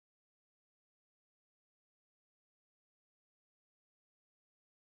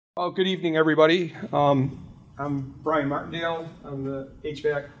Good evening, everybody. I'm Brian Martindale. I'm the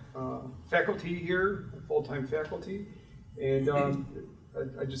HVAC faculty here, full-time faculty. And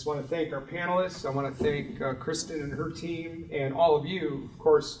I just want to thank our panelists. I want to thank Kristin and her team and all of you, of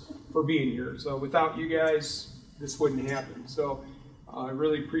course, for being here. So without you guys, this wouldn't happen. So I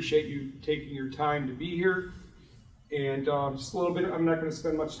really appreciate you taking your time to be here. And just a little bit, I'm not going to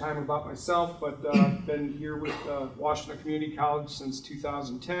spend much time about myself, but I've been here with Washington Community College since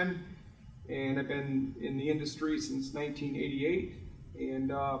 2010, and I've been in the industry since 1988,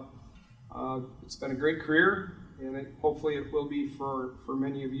 and it's been a great career, and hopefully it will be for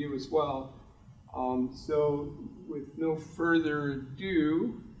many of you as well. So with no further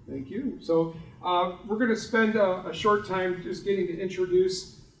ado, thank you. So we're going to spend a short time just getting to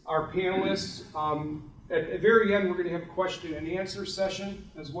introduce our panelists. At the very end, we're going to have a question and answer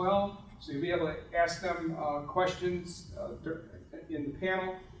session as well. So you'll be able to ask them questions in the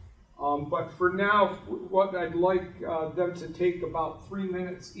panel. But for now, what I'd like them to take about 3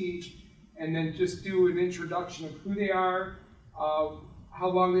 minutes each and then just do an introduction of who they are, how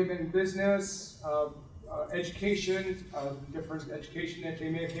long they've been in business, education, different education that they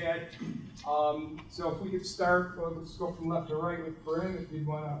may have had. So if we could start, let's go from left to right with Brynn, if you'd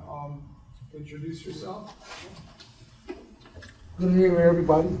want to introduce yourself. Good evening,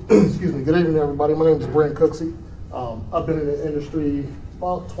 everybody. Excuse me. Good evening, everybody. My name is Brynn Cooksey. I've been in the industry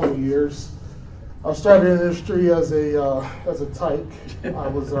about 20 years. I started in the industry as a tyke. I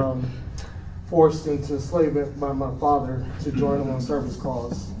was forced into enslavement by my father to join him on service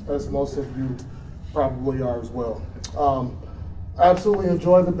calls, as most of you probably are as well. I absolutely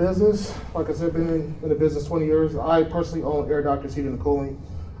enjoy the business. Like I said, been in the business 20 years. I personally own Air Doctors Heating and Cooling.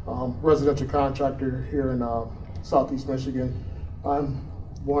 Residential contractor here in Southeast Michigan. I'm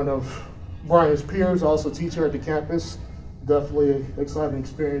one of Brian's peers, also teach here at the campus. Definitely an exciting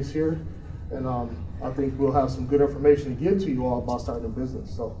experience here, and I think we'll have some good information to give to you all about starting a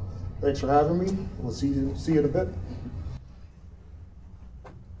business. So thanks for having me. We'll see you in a bit.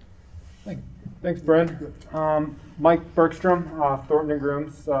 Thanks, Brynn. Mike Bergstrom, Thornton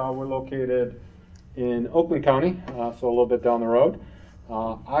Grooms. We're located in Oakland County, so a little bit down the road.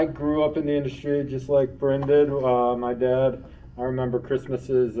 I grew up in the industry just like Brynn did. My dad, I remember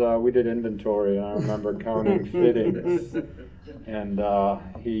Christmases, we did inventory. I remember counting fittings, and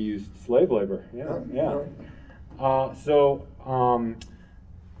he used slave labor. Yeah. I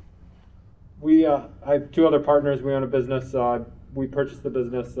have two other partners. We own a business. We purchased the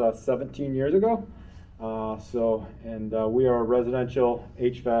business 17 years ago. We are a residential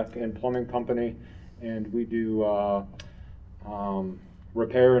HVAC and plumbing company, and we do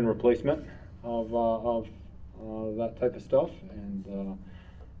repair and replacement of that type of stuff, and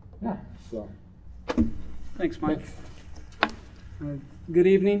Thanks, Mike. Good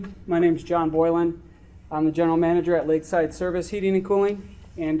evening. My name is John Boylan. I'm the general manager at Lakeside Service Heating and Cooling,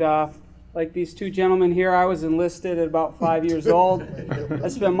 and like these two gentlemen here, I was enlisted at about 5 years old. I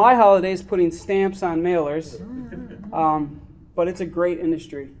spent my holidays putting stamps on mailers, but it's a great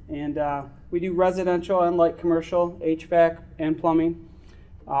industry, and we do residential and light commercial, HVAC and plumbing.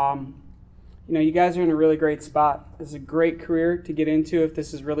 You guys are in a really great spot. This is a great career to get into if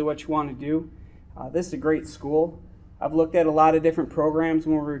this is really what you want to do. This is a great school. I've looked at a lot of different programs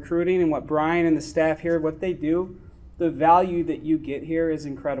when we're recruiting, and what Brian and the staff here, what they do, the value that you get here is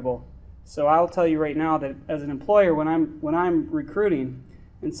incredible. So I'll tell you right now that as an employer, when I'm recruiting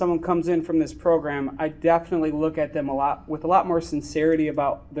and someone comes in from this program, I definitely look at them with a lot more sincerity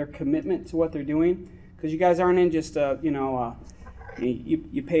about their commitment to what they're doing, because you guys aren't in just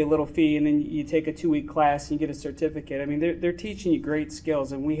you pay a little fee and then you take a 2-week class and you get a certificate. I mean, they're teaching you great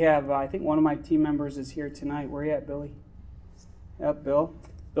skills, and we have I think one of my team members is here tonight. Where are you at, Billy? Yep, Bill.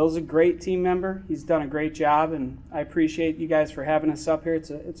 Bill's a great team member. He's done a great job, and I appreciate you guys for having us up here.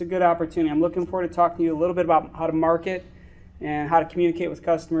 It's a good opportunity. I'm looking forward to talking to you a little bit about how to market and how to communicate with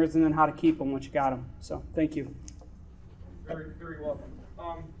customers, and then how to keep them once you got them. So thank you. Very, very welcome.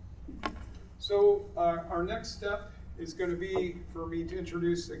 Our next step is going to be for me to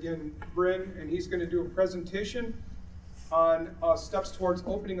introduce again Brynn, and he's going to do a presentation on steps towards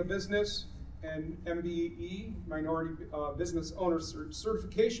opening a business and MBE, Minority Business Owner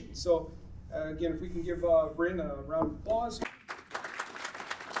Certification. So again, if we can give Brynn a round of applause.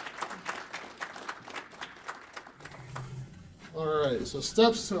 All right. So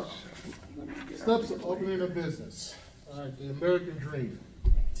steps to opening a business. All right. The American dream.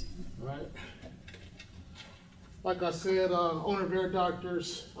 All right. Like I said, owner of Air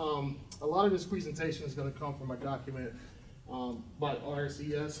Doctors. A lot of this presentation is going to come from a document by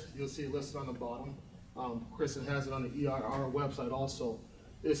RCS. You'll see it listed on the bottom. Kristin has it on the EIR website also.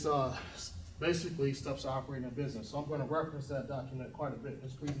 It's basically steps to operating a business. So I'm going to reference that document quite a bit in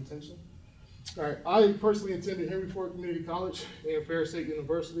this presentation. All right, I personally attended Henry Ford Community College and Fair State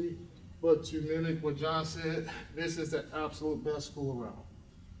University, but to mimic what John said, this is the absolute best school around.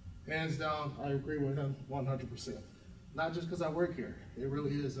 Hands down, I agree with him 100%. Not just because I work here, it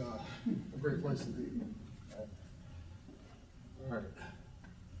really is a great place to be. All right.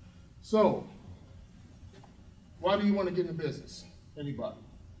 So, why do you want to get into business? Anybody?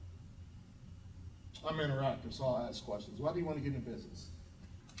 I'm interactive, so I'll ask questions. Why do you want to get into business?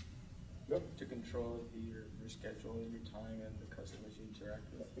 Yep. To control your schedule and your time and the customers you interact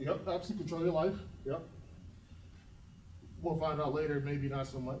with. Yep, absolutely control your life. Yep. We'll find out later, maybe not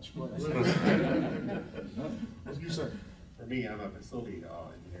so much, but you, sir. For me, I'm a facility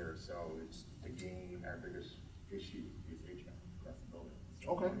engineer, so it's to gain our biggest issue is HVAC across the building.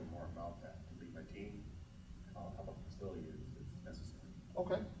 So Okay. learning more about that to lead my team, how about the facility is necessary.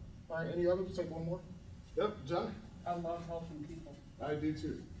 Okay. All right, any others? Take one more. Yep, John. I love helping people. I do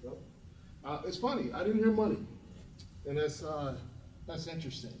too. Yep. It's funny, I didn't hear money, and that's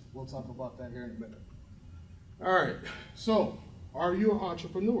interesting. We'll talk about that here in a minute. All right, so are you an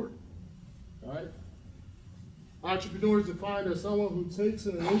entrepreneur? All right. Entrepreneur is defined as someone who takes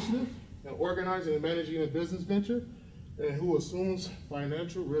an initiative in organizing and managing a business venture and who assumes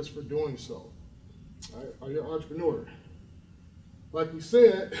financial risk for doing so. All right, are you an entrepreneur? Like we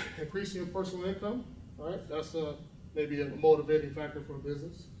said, increasing your personal income, all right, that's maybe a motivating factor for a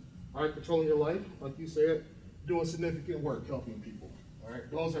business. All right, controlling your life, like you said, doing significant work, helping people. All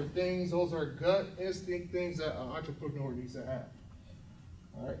right, those are gut instinct things that an entrepreneur needs to have.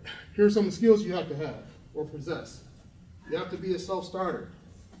 All right, here's some of the skills you have to have or possess. You have to be a self-starter.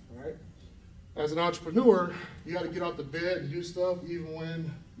 All right, as an entrepreneur, you got to get out the bed and do stuff even when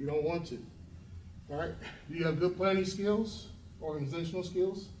you don't want to. All right, do you have good planning skills, organizational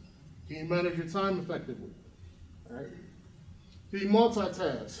skills? Can you manage your time effectively? All right, can you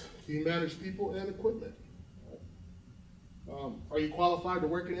multitask? Can you manage people and equipment? Are you qualified to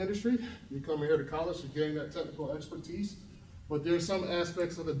work in industry? You come here to college to gain that technical expertise, but there's some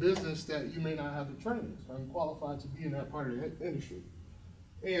aspects of the business that you may not have the training. Are you qualified to be in that part of the industry?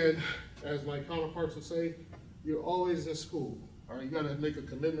 And as my counterparts would say, you're always in school. All right, you got to make a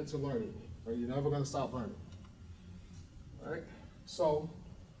commitment to learning, or you're never going to stop learning. All right. So,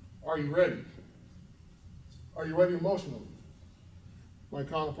 are you ready? Are you ready emotionally? My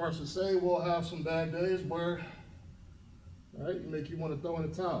counterparts would say we'll have some bad days where, all right, make you want to throw in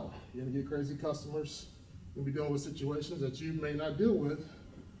the towel. You're going to get crazy customers. You'll be dealing with situations that you may not deal with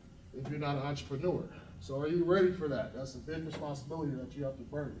if you're not an entrepreneur. So are you ready for that? That's a big responsibility that you have to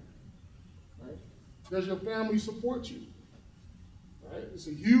burden. Right? Does your family support you? Right? It's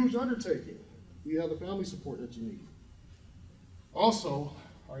a huge undertaking. Do you have the family support that you need? Also,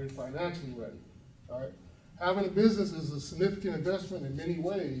 are you financially ready? All right? Having a business is a significant investment in many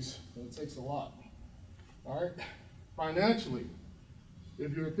ways, and it takes a lot. All right? Financially,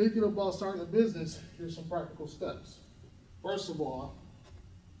 if you're thinking about starting a business, here's some practical steps. First of all,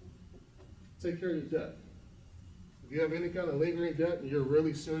 take care of your debt. If you have any kind of lingering debt and you're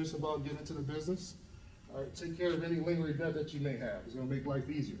really serious about getting into the business, all right, take care of any lingering debt that you may have. It's going to make life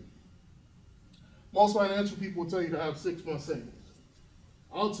easier. Most financial people will tell you to have 6 months savings.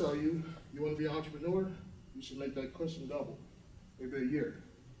 I'll tell you, you want to be an entrepreneur, you should make that cushion double, maybe a year.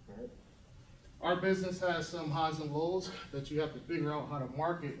 All right? Our business has some highs and lows that you have to figure out how to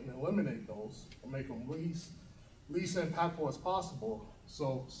market and eliminate those and make them least impactful as possible.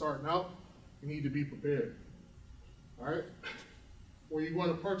 So starting out, you need to be prepared. All right? Where you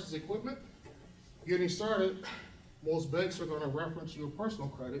want to purchase equipment, getting started, most banks are going to reference your personal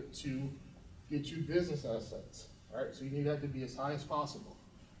credit to get you business assets. All right? So you need that to be as high as possible.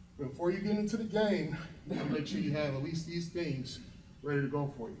 Before you get into the game, you need to make sure you have at least these things ready to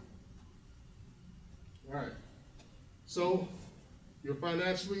go for you. All right, so you're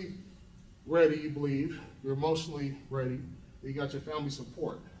financially ready, you believe, you're emotionally ready, you got your family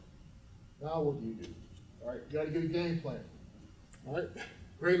support. Now what do you do? All right, you got to get a game plan. All right,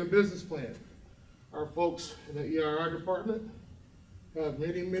 create a business plan. Our folks in the EIR department have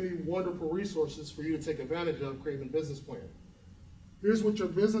many, many wonderful resources for you to take advantage of creating a business plan. Here's what your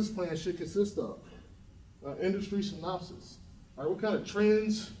business plan should consist of. Industry synopsis. All right, what kind of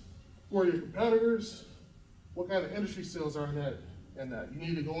trends, who are your competitors? What kind of industry sales are in that? You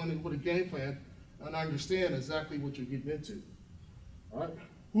need to go in with a game plan and understand exactly what you're getting into. All right?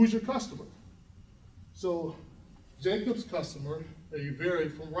 Who's your customer? So Jacob's customer may vary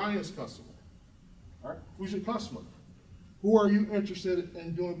from Ryan's customer. All right? Who's your customer? Who are you interested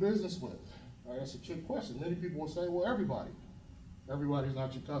in doing business with? All right, that's a trick question. Many people will say, well, everybody. Everybody's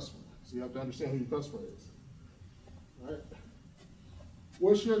not your customer, so you have to understand who your customer is. All right?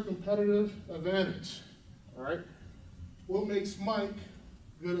 What's your competitive advantage? All right? What makes Mike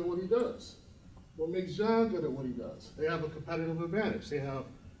good at what he does? What makes John good at what he does? They have a competitive advantage. They have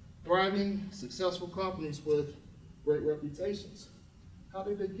thriving, successful companies with great reputations. How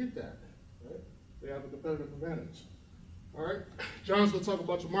did they get that? Right? They have a competitive advantage. All right? John's going to talk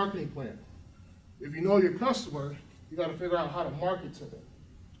about your marketing plan. If you know your customer, you got to figure out how to market to them.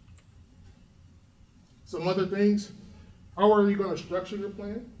 Some other things, how are you going to structure your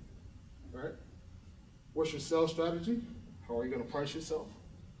plan? All right? What's your sales strategy? How are you going to price yourself?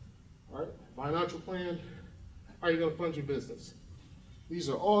 All right? Financial plan, how are you going to fund your business? These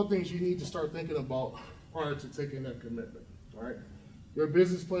are all things you need to start thinking about prior to taking that commitment. All right? Your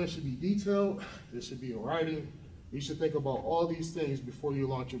business plan should be detailed. It should be in writing. You should think about all these things before you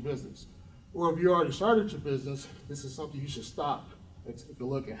launch your business. Or if you already started your business, this is something you should stop and take a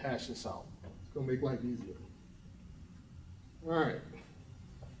look and hash this out. It's going to make life easier. All right.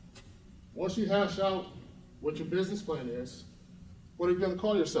 Once you hash out what your business plan is, what are you going to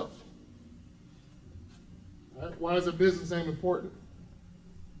call yourself? All right. Why is a business name important?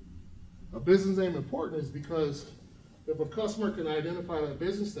 A business name important is because if a customer can identify that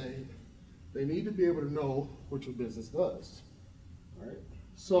business name, they need to be able to know what your business does. All right.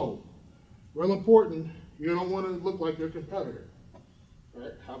 So, real important, you don't want to look like your competitor. All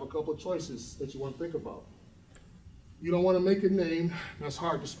right. Have a couple of choices that you want to think about. You don't want to make a name that's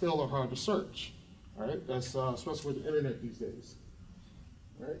hard to spell or hard to search. All right. That's especially with the internet these days.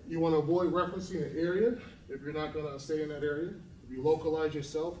 All right. You want to avoid referencing an area if you're not going to stay in that area. If you localize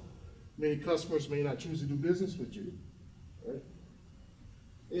yourself, many customers may not choose to do business with you. Right?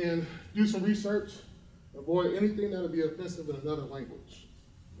 And do some research. Avoid anything that would be offensive in another language.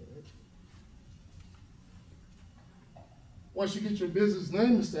 Right? Once you get your business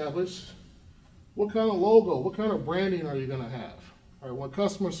name established, what kind of logo, what kind of branding are you going to have? All right, when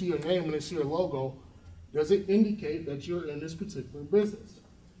customers see your name and they see your logo, does it indicate that you're in this particular business?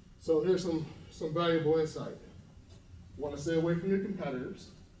 So here's some valuable insight. You want to stay away from your competitors.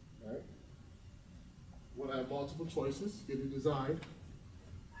 Right? You want to have multiple choices, get it designed.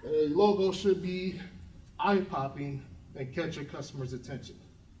 And a logo should be eye-popping and catch your customer's attention.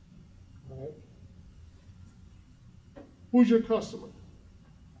 All right? Who's your customer?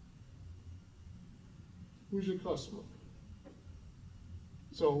 Who's your customer?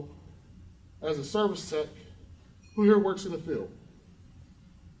 So, as a service tech, who here works in the field?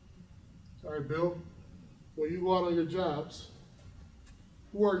 All right, Bill, when you go out on your jobs,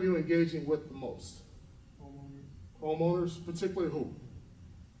 who are you engaging with the most? Homeowners. Homeowners, particularly who?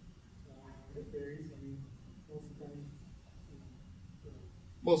 It varies. I mean,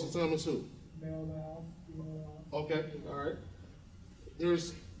 Most of the time it's who? male to house, female to house. Okay, all right.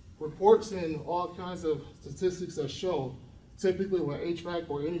 There's reports and all kinds of statistics that show typically when HVAC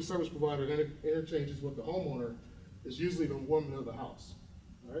or any service provider interchanges with the homeowner, it's usually the woman of the house.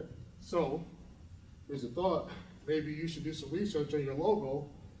 All right? So, there's a thought, maybe you should do some research on your logo,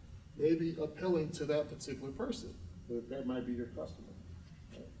 maybe appealing to that particular person. That might be your customer.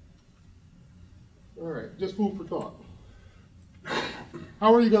 All right, just food for thought.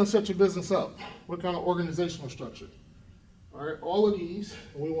 How are you going to set your business up? What kind of organizational structure? All right, all of these,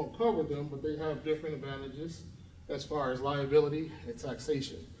 and we won't cover them, but they have different advantages as far as liability and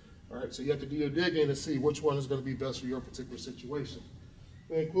taxation. All right, so you have to do your digging to see which one is going to be best for your particular situation.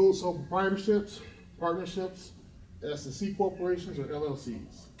 They include sole proprietorships, partnerships, S&C corporations, or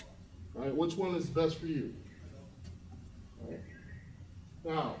LLCs. All right, which one is best for you? All right.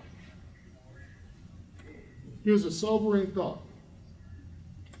 Now, here's a sobering thought,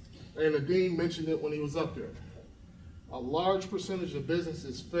 and the dean mentioned it when he was up there. A large percentage of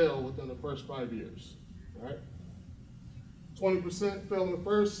businesses fail within the first 5 years. All right? 20% fail in the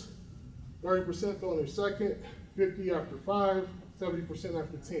first, 30% fail in their second, 50 after 5, 70%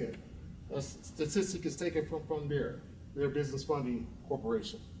 after 10. That statistic is taken from their business funding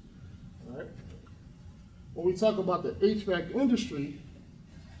corporation. All right? When we talk about the HVAC industry,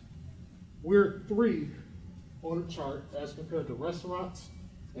 we're 3 on the chart as compared to restaurants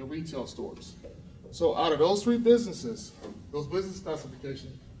and retail stores. So out of those 3 businesses, those business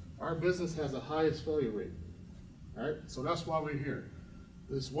classifications, our business has the highest failure rate. All right, so that's why we're here.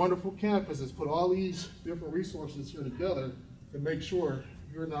 This wonderful campus has put all these different resources here together to make sure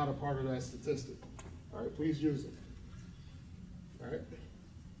you're not a part of that statistic. All right, please use it. All right.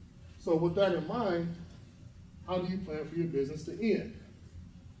 So with that in mind, how do you plan for your business to end?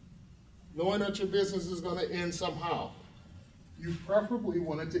 Knowing that your business is going to end somehow, you preferably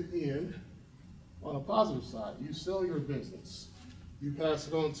want it to end on a positive side. You sell your business. you pass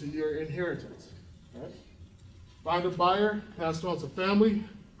it on to your inheritance. Right? Find a buyer, pass it on to family,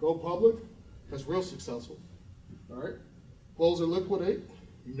 go public, that's real successful. All right? Close or liquidate,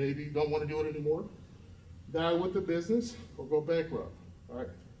 you maybe don't want to do it anymore. Die with the business or go bankrupt. All right?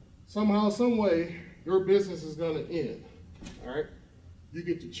 Somehow, some way, your business is going to end. All right? You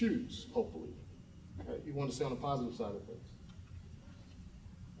get to choose, hopefully. All right? You want to stay on the positive side of things.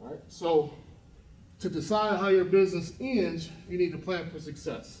 All right? So, to decide how your business ends, you need to plan for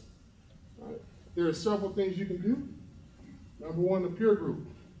success. All right? There are several things you can do. Number one, the peer group.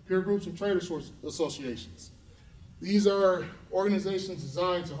 Peer groups and trade associations. These are organizations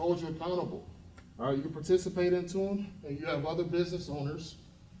designed to hold you accountable. All right, you can participate into them, and you have other business owners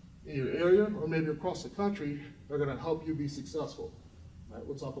in your area or maybe across the country that are going to help you be successful. All right,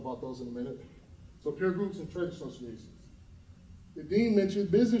 we'll talk about those in a minute. So peer groups and trade associations. The dean mentioned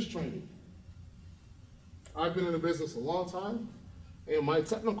business training. I've been in the business a long time, and my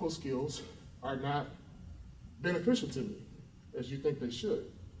technical skills are not beneficial to me as you think they should.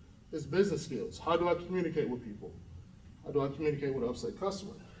 It's business skills. How do I communicate with people? How do I communicate with an upset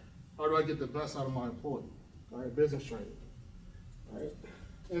customer? How do I get the best out of my employee? All right, business training. All right,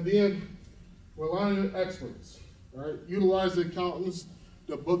 and then rely on your experts. All right, utilize the accountants,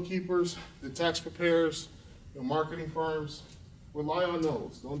 the bookkeepers, the tax preparers, the marketing firms. Rely on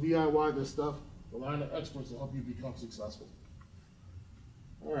those. Don't DIY this stuff. Rely on the experts to help you become successful.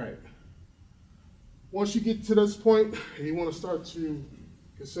 All right. Once you get to this point and you want to start to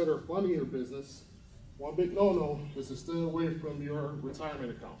consider funding your business, one big no-no is to stay away from your retirement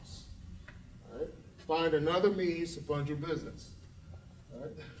accounts. All right? Find another means to fund your business. All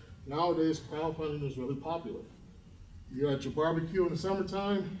right? Nowadays, crowdfunding is really popular. You're at your barbecue in the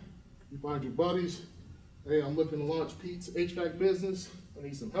summertime, you find your buddies, hey, I'm looking to launch Pete's HVAC business, I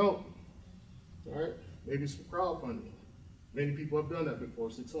need some help. All right? Maybe some crowdfunding. Many people have done that before,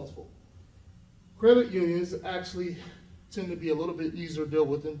 successful. Credit unions actually tend to be a little bit easier to deal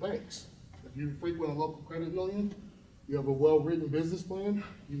with than banks. If you frequent a local credit union, you have a well-written business plan,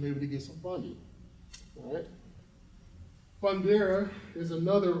 you may be able to get some funding. All right? Fundera is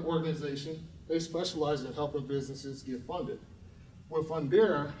another organization. They specialize in helping businesses get funded. With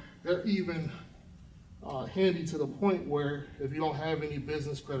Fundera, they're even handy to the point where if you don't have any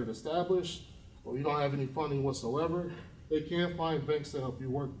business credit established or you don't have any funding whatsoever, they can find banks to help you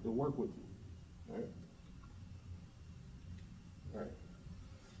work with you. All right? All right.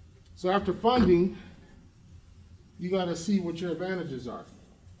 So after funding, you got to see what your advantages are.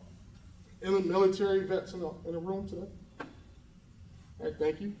 Any military vets in the room today? All right,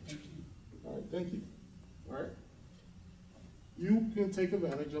 thank you. All right, thank you. All right. You can take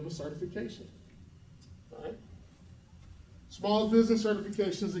advantage of a certification. All right. Small business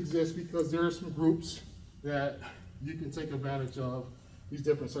certifications exist because there are some groups that you can take advantage of these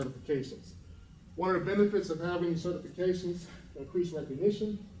different certifications. One of the benefits of having these certifications, increased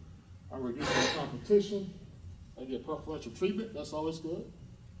recognition, I reduce the competition, I get preferential treatment, that's always good.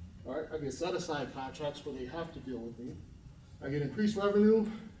 All right, I get set-aside contracts where they have to deal with me. I get increased revenue,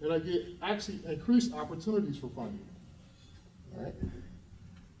 and I get actually increased opportunities for funding. All right,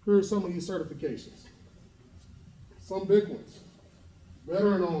 here are some of these certifications. Some big ones,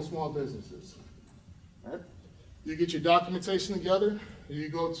 veteran-owned small businesses. All right, you get your documentation together, and you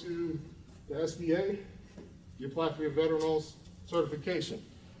go to the SBA, you apply for your veteran-owned certification.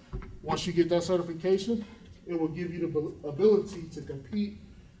 Once you get that certification, it will give you the ability to compete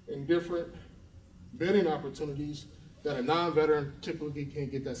in different bidding opportunities that a non-veteran typically can't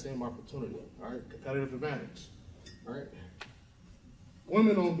get that same opportunity. All right, competitive advantage. All right,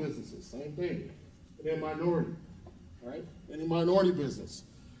 women-owned businesses, same thing. And then minority. All right, any minority business.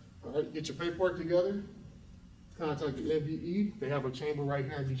 All right, get your paperwork together. Contact the MBE. They have a chamber right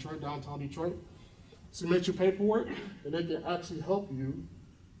here in Detroit, downtown Detroit. Submit your paperwork, and they can actually help you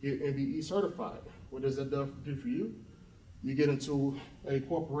get MBE certified. What does that do for you? You get into a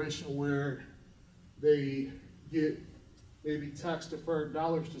corporation where they get maybe tax-deferred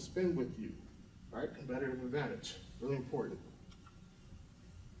dollars to spend with you. All right, competitive advantage, really important.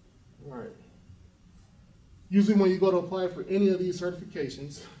 All right. Usually when you go to apply for any of these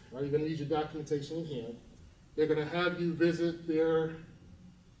certifications, right, you're gonna need your documentation in hand. They're gonna have you visit their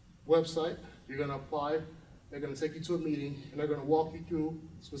website, you're gonna apply, they're gonna take you to a meeting, and they're gonna walk you through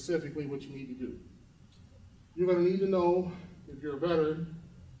specifically what you need to do. You're gonna need to know, if you're a veteran,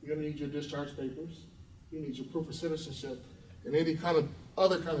 you're gonna need your discharge papers, you need your proof of citizenship, and any kind of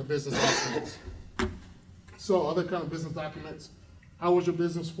other kind of business documents. So other kind of business documents, how was your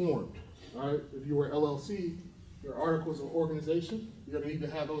business formed? All right, if you were LLC, your articles of organization, you're gonna need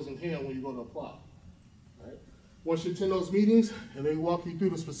to have those in hand when you go to apply. All right? Once you attend those meetings and they walk you through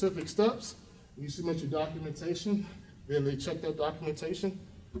the specific steps, you submit your documentation, then they check that documentation,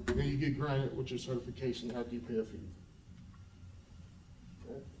 then you get granted with your certification after you pay a fee.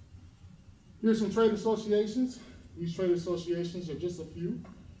 Okay. Here's some trade associations. These trade associations are just a few.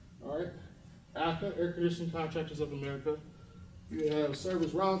 All right. ACA, Air Conditioning Contractors of America. You have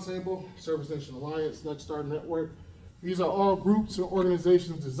Service Roundtable, Service Nation Alliance, Next Star Network. These are all groups or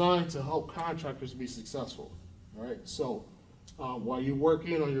organizations designed to help contractors be successful. All right. So while you're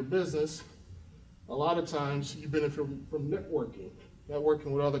working on your business, a lot of times you benefit from networking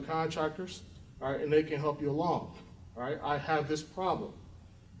with other contractors, all right, and they can help you along. All right, I have this problem.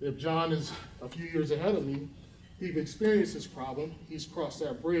 If John is a few years ahead of me, he's experienced this problem, he's crossed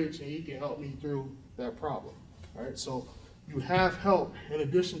that bridge, and he can help me through that problem. All right, so you have help in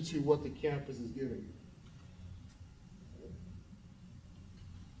addition to what the campus is giving you.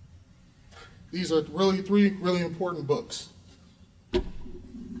 These are really three really important books.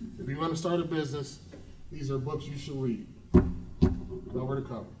 If you want to start a business, these are books you should read, cover to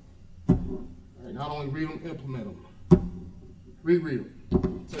cover. All right, not only read them, implement them. Reread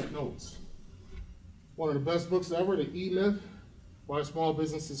them, take notes. One of the best books ever, The E-Myth, Why Small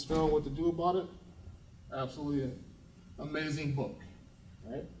Businesses Fail and What to Do About It. Absolutely an amazing book,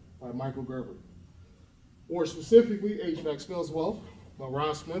 right, by Michael Gerber. More specifically, HVAC Spells Wealth by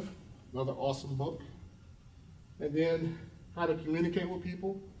Ron Smith, another awesome book. And then How to Communicate with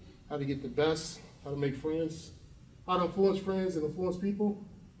People, How to Get the Best, How to Make Friends, How to Influence Friends and Influence People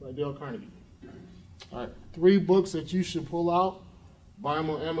by Dale Carnegie. All right, 3 books that you should pull out, buy them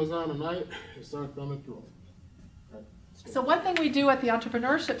on Amazon tonight, and start thumbing through them. Right, so one thing we do at the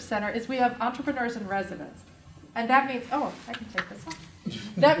Entrepreneurship Center is we have entrepreneurs in residence. And that means, oh, I can take this off.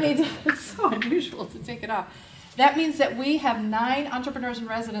 That means, it's so unusual to take it off. That means that we have 9 entrepreneurs in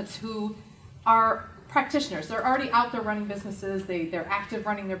residence who are practitioners. They're already out there running businesses, they're active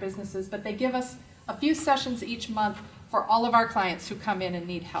running their businesses, but they give us a few sessions each month for all of our clients who come in and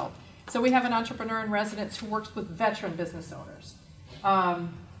need help. So we have an entrepreneur in residence who works with veteran business owners,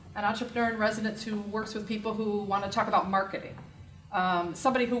 an entrepreneur in residence who works with people who want to talk about marketing,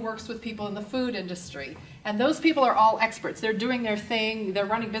 somebody who works with people in the food industry. And those people are all experts. They're doing their thing, they're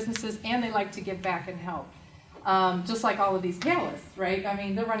running businesses, and they like to give back and help. Just like all of these panelists, right? I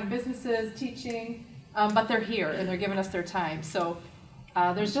mean, they're running businesses, teaching, but they're here and they're giving us their time. So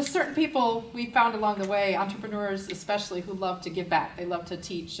there's just certain people we found along the way, entrepreneurs especially, who love to give back. They love to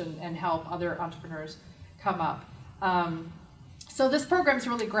teach and help other entrepreneurs come up. So this program's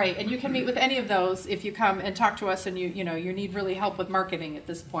really great, and you can meet with any of those if you come and talk to us and you need really help with marketing at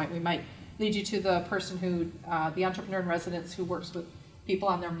this point. We might lead you to the person who, the entrepreneur in residence who works with people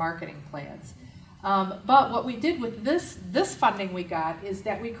on their marketing plans. But what we did with this funding we got is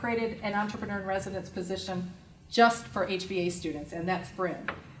that we created an entrepreneur in residence position just for HVA students, and that's Brynn.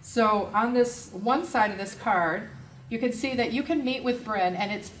 So on this one side of this card, you can see that you can meet with Brynn,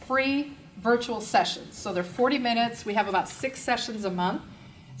 and it's free virtual sessions. So they're 40 minutes. We have about 6 sessions a month.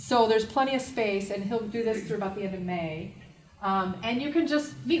 So there's plenty of space, and he'll do this through about the end of May. And you can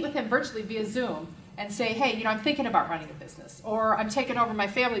just meet with him virtually via Zoom and say, hey, I'm thinking about running a business, or I'm taking over my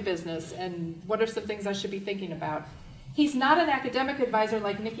family business, and what are some things I should be thinking about? He's not an academic advisor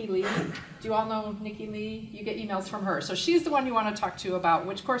like Nikki Lee. Do you all know Nikki Lee? You get emails from her. So she's the one you want to talk to about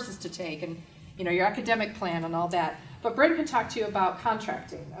which courses to take and your academic plan and all that. But Brynn can talk to you about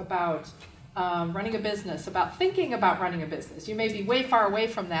contracting, about running a business, about thinking about running a business. You may be way far away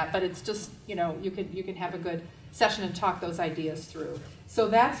from that, but it's just, you can have a good session and talk those ideas through. So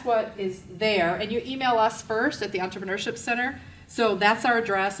that's what is there. And you email us first at the Entrepreneurship Center. So that's our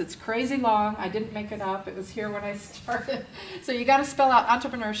address. It's crazy long. I didn't make it up. It was here when I started. So you got to spell out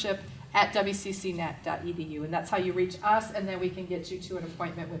entrepreneurship at wccnet.edu, and that's how you reach us, and then we can get you to an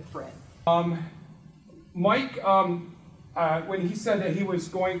appointment with Brynn. Mike, when he said that he was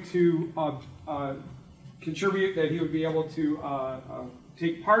going to contribute, that he would be able to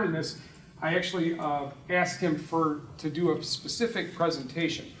take part in this, I actually asked him to do a specific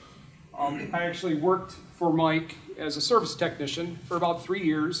presentation. I actually worked for Mike as a service technician for about 3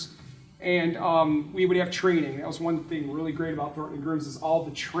 years, and we would have training. That was one thing really great about Thornton Grooms, is all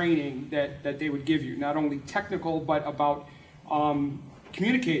the training that they would give you, not only technical, but about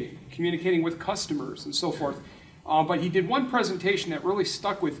communicating with customers and so forth. But he did one presentation that really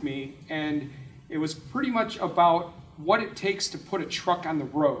stuck with me, and it was pretty much about what it takes to put a truck on the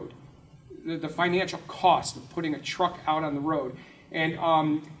road, the financial cost of putting a truck out on the road. And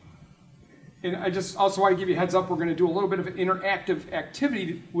I just also want to give you a heads up, we're going to do a little bit of an interactive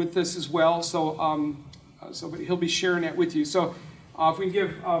activity with this as well, so but he'll be sharing that with you. So if we can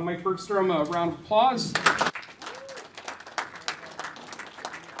give Mike Bergstrom a round of applause.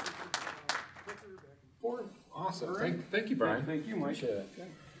 So All right. thank you, Brian. Thank you, Mike. Appreciate it.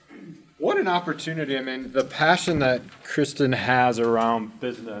 What an opportunity. I mean, the passion that Kristin has around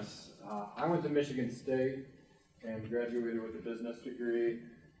business. I went to Michigan State and graduated with a business degree,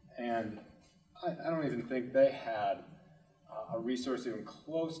 and I don't even think they had a resource even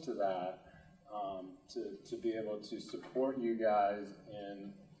close to that to be able to support you guys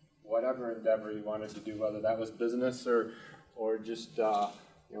in whatever endeavor you wanted to do, whether that was business or just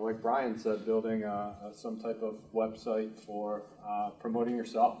like Brian said, building some type of website for promoting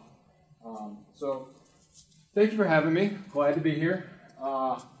yourself. So thank you for having me. Glad to be here.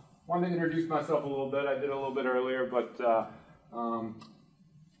 Wanted to introduce myself a little bit. I did a little bit earlier, but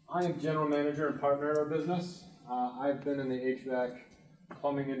I am general manager and partner in our business. I've been in the HVAC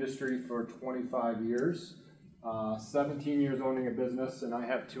plumbing industry for 25 years, 17 years owning a business, and I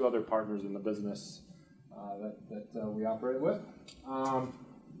have 2 other partners in the business that we operate with.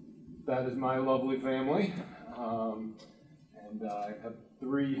 That is my lovely family, and I have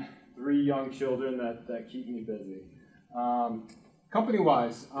three young children that keep me busy.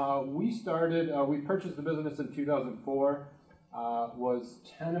 Company-wise, we purchased the business in 2004, was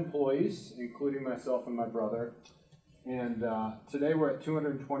 10 employees, including myself and my brother, and today we're at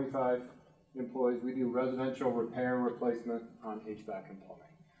 225 employees. We do residential repair and replacement on HVAC and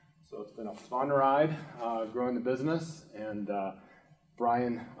plumbing. So it's been a fun ride growing the business, and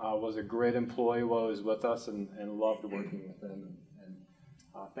Brian was a great employee while he was with us, and loved working with him. And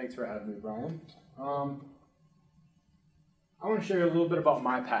thanks for having me, Brian. I want to share a little bit about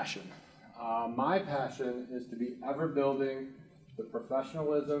my passion. My passion is to be ever building the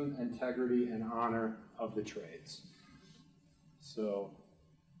professionalism, integrity, and honor of the trades. So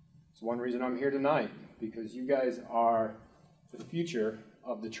it's one reason I'm here tonight, because you guys are the future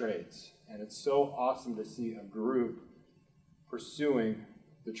of the trades. And it's so awesome to see a group pursuing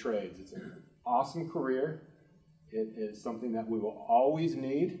the trades. It's an awesome career. It is something that we will always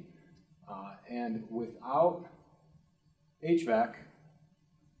need. And without HVAC,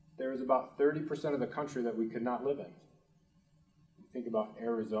 there is about 30% of the country that we could not live in. You think about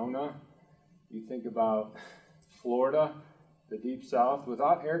Arizona, you think about Florida, the deep south.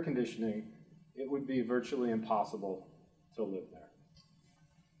 Without air conditioning, it would be virtually impossible to live there.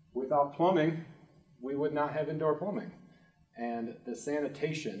 Without plumbing, we would not have indoor plumbing. And the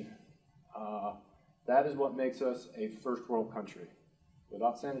sanitation, that is what makes us a first world country.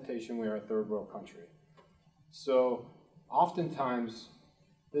 Without sanitation, we are a third world country. So oftentimes,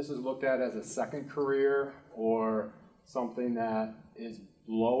 this is looked at as a second career or something that is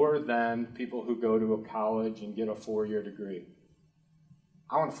lower than people who go to a college and get a 4-year degree.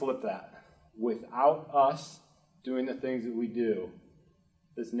 I want to flip that. Without us doing the things that we do,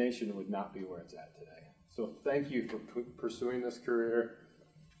 this nation would not be where it's at today. So thank you for pursuing this career,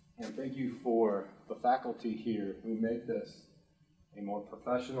 and thank you for the faculty here who make this a more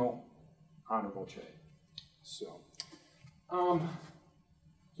professional, honorable trade. So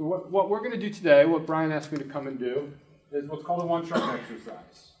what we're going to do today, what Brian asked me to come and do, is what's called a one-truck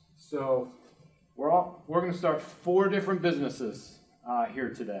exercise. So we're going to start 4 different businesses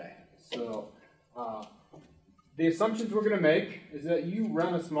here today. So the assumptions we're going to make is that you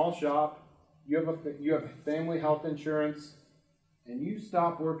run a small shop, you have family health insurance, and you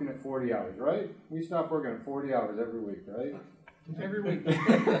stop working at 40 hours, right? We stop working at 40 hours every week, right? Every week.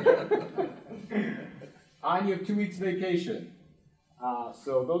 And you have 2 weeks vacation.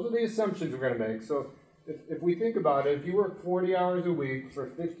 So those are the assumptions we're going to make. So if we think about it, if you work 40 hours a week for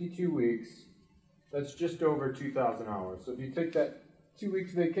 52 weeks, that's just over 2,000 hours. So if you take that 2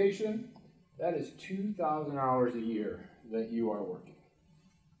 weeks vacation, that is 2,000 hours a year that you are working.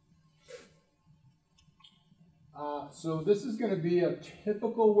 So this is going to be a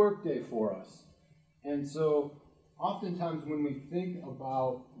typical work day for us. And so oftentimes when we think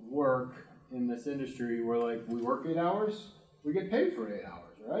about work in this industry, we're like, we work 8 hours, we get paid for 8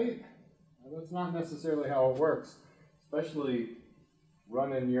 hours, right? Well, that's not necessarily how it works, especially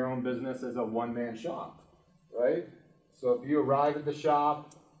running your own business as a one-man shop, right? So if you arrive at the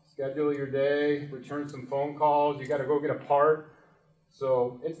shop, schedule your day, return some phone calls, you got to go get a part.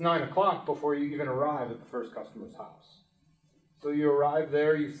 So it's 9 o'clock before you even arrive at the first customer's house. So you arrive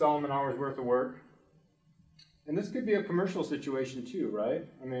there, you sell them an hour's worth of work. And this could be a commercial situation too, right?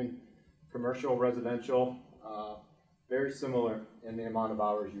 I mean, commercial, residential, very similar in the amount of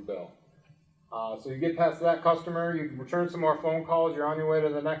hours you bill. So you get past that customer, you return some more phone calls, you're on your way to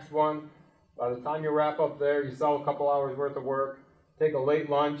the next one. By the time you wrap up there, you sell a couple hours worth of work, take a late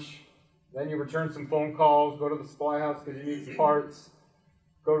lunch, then you return some phone calls, go to the supply house because you need some parts,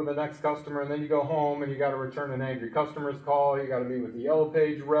 go to the next customer, and then you go home and you got to return an angry customer's call, you got to meet with the Yellow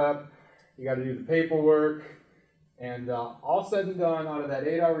Page rep, you got to do the paperwork, And all said and done, out of that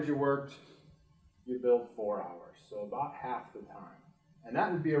 8 hours you worked, you billed 4 hours, so about half the time. And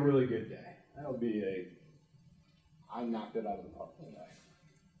that would be a really good day. That would be I knocked it out of the park today.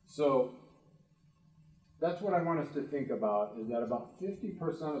 So that's what I want us to think about, is that about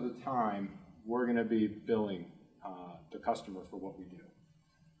 50% of the time, we're going to be billing the customer for what we do.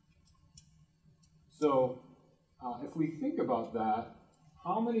 So if we think about that,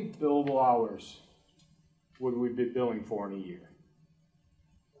 how many billable hours would we be billing for in a year?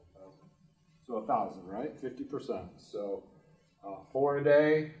 So 1,000, right? 50%. So 4 a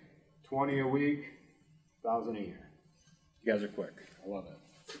day, 20 a week, 1,000 a year. You guys are quick. I love it.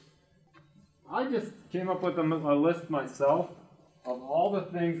 I just came up with a list myself of all the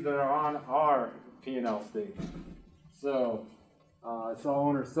things that are on our P&L statement. So I saw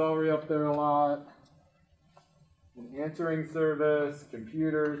owner salary up there a lot. An answering service,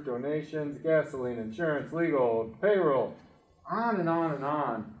 computers, donations, gasoline, insurance, legal, payroll, on and on and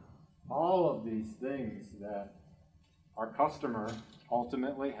on. All of these things that our customer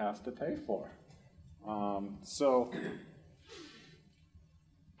ultimately has to pay for.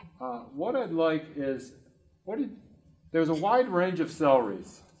 What I'd like is, there's a wide range of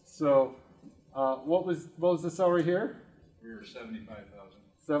salaries. So what was the salary here? We were 75,000.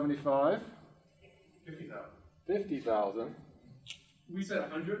 75? 50,000. 50,000. We said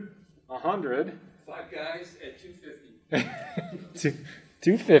 100. 100. 5 guys at 250.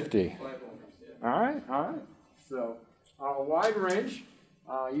 250. 5 owners, yeah. All right. So a wide range.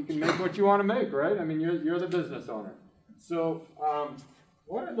 You can make what you want to make, right? I mean, you're the business owner. So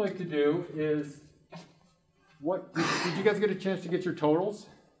what I'd like to do is, did you guys get a chance to get your totals?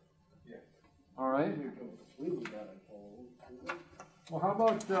 Yeah. All right. Well, how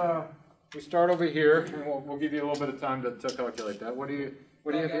about we start over here, and we'll give you a little bit of time to calculate that. What do you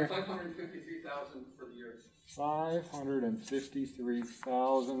have here? 553,000 for the year.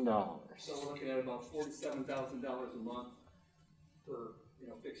 $553,000. So we're looking at about $47,000 a month for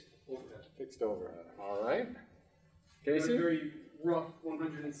fixed overhead. Fixed overhead. All right. Casey? Very rough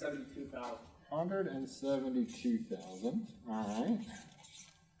 172,000. 172,000. All right.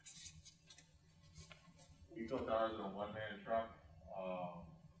 We built ours in a one-man truck.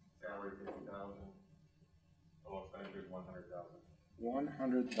 Salary 50,000. Total expenses 100,000.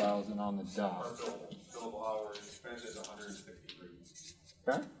 100,000 on the dot. Our billable hours expenses 163.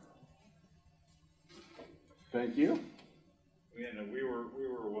 Okay. Thank you. And we were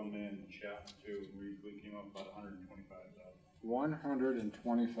a one-man shop too. We came up about 125,000.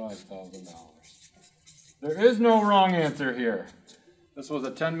 $125,000. There is no wrong answer here. This was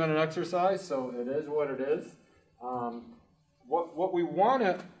a 10-minute exercise, so it is what it is. What we want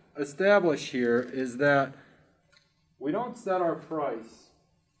to establish here is that we don't set our price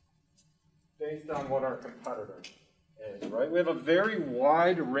based on what our competitor is, right? We have a very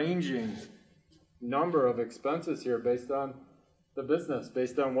wide-ranging number of expenses here based on the business,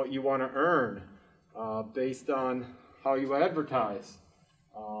 based on what you want to earn, based on how you advertise,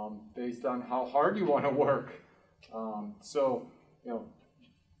 based on how hard you want to work.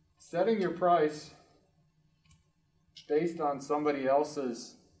 Setting your price based on somebody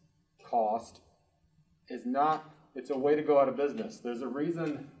else's cost is not, it's a way to go out of business. There's a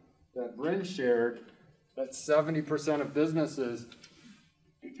reason that Brynn shared that 70% of businesses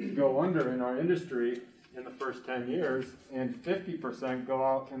go under in our industry in the first 10 years, and 50% go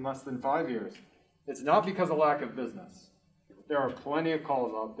out in less than 5 years. It's not because of lack of business. There are plenty of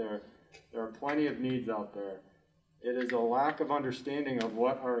calls out there. There are plenty of needs out there. It is a lack of understanding of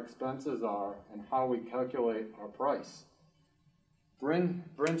what our expenses are and how we calculate our price. Brynn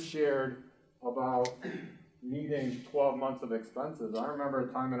shared about needing 12 months of expenses. I remember a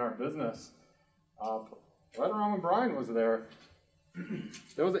time in our business, right around when Brian was there,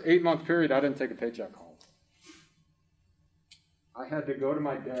 there was an 8-month period I didn't take a paycheck home. I had to go to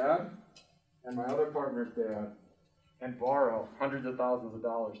my dad and my other partner's dad and borrow hundreds of thousands of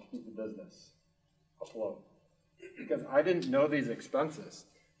dollars to keep the business afloat. Because I didn't know these expenses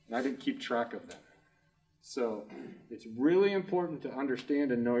and I didn't keep track of them. So it's really important to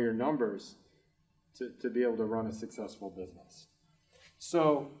understand and know your numbers to be able to run a successful business.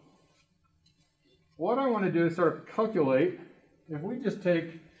 So what I want to do is sort of calculate, if we just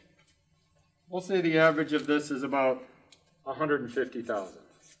take, we'll say the average of this is about 150,000,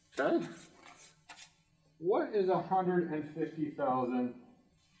 okay? What is 150,000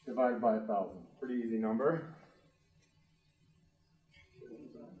 divided by 1,000? Pretty easy number.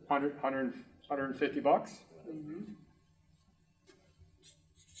 150 bucks? Mm-hmm.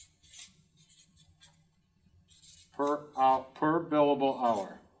 Per billable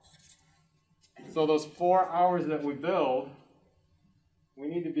hour. So those 4 hours that we build, we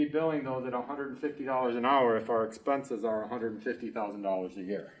need to be billing those at $150 an hour if our expenses are $150,000 a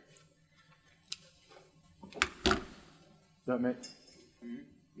year. Does that make,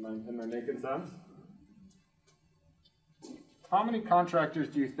 am I making sense? How many contractors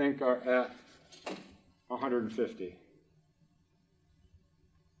do you think are at 150?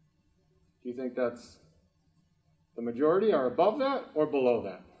 Do you think that's the majority are above that or below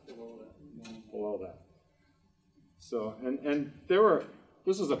that? Below that. So, and there were,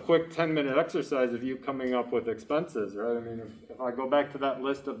 this is a quick 10-minute exercise of you coming up with expenses, right? I mean, if I go back to that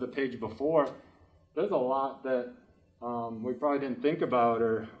list of the page before, there's a lot that we probably didn't think about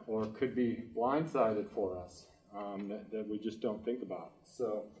or could be blindsided for us that we just don't think about.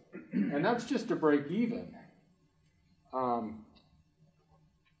 So, and that's just to break even.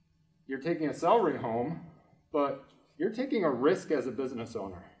 You're taking a salary home, but you're taking a risk as a business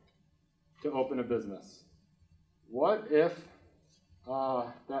owner to open a business. What if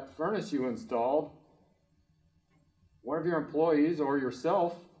that furnace you installed, one of your employees or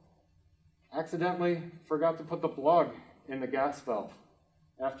yourself accidentally forgot to put the plug in the gas valve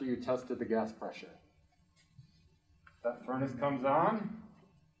after you tested the gas pressure? That furnace comes on,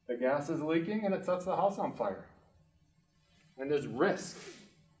 the gas is leaking, and it sets the house on fire. And there's risk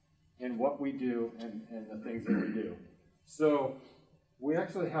in what we do and the things that we do. So we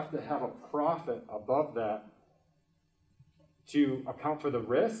actually have to have a profit above that to account for the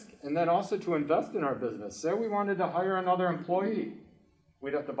risk and then also to invest in our business. Say we wanted to hire another employee.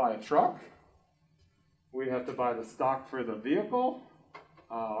 We'd have to buy a truck. We'd have to buy the stock for the vehicle.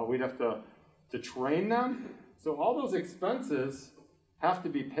 We'd have to train them. So all those expenses have to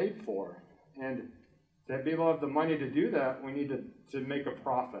be paid for. And to be able to have the money to do that, we need to make a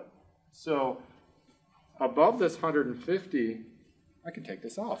profit. So above this 150, I can take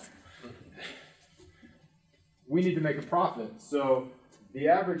this off. We need to make a profit. So the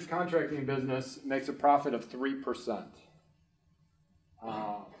average contracting business makes a profit of 3%.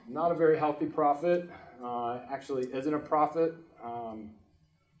 Not a very healthy profit. Actually isn't a profit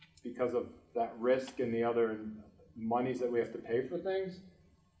because of that risk and the other monies that we have to pay for things.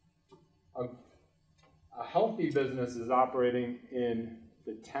 A healthy business is operating in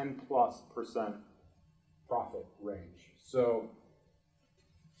the 10+% profit range. So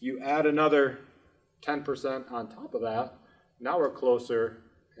you add another 10% on top of that, now we're closer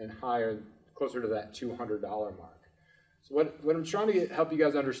and higher, closer to that $200 mark. So what I'm trying to help you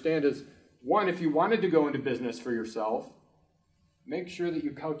guys understand is, one, if you wanted to go into business for yourself, make sure that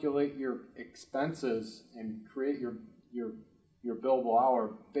you calculate your expenses and create your billable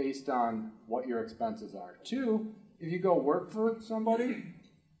hour based on what your expenses are. Two, if you go work for somebody,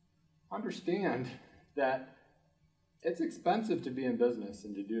 understand that it's expensive to be in business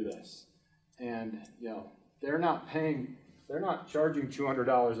and to do this. And they're not charging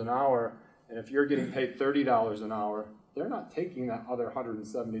 $200 an hour, and if you're getting paid $30 an hour, they're not taking that other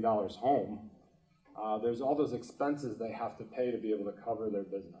 $170 home. There's all those expenses they have to pay to be able to cover their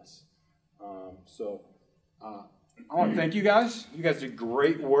business. I want to thank you guys. You guys did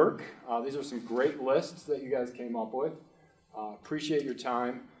great work. These are some great lists that you guys came up with. Appreciate your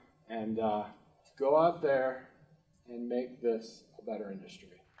time, and go out there and make this a better industry.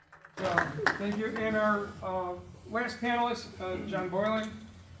 Thank you. And our last panelist, John Boylan,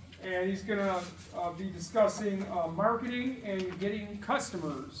 and he's going to be discussing marketing and getting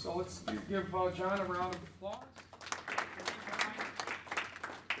customers. So let's give John a round of applause.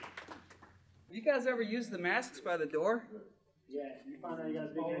 Have you guys ever used the masks by the door? Yeah, you find out you got a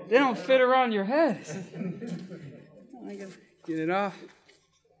big head. They don't fit around your head. I gotta get it off.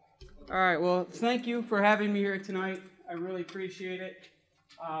 All right, well, thank you for having me here tonight. I really appreciate it.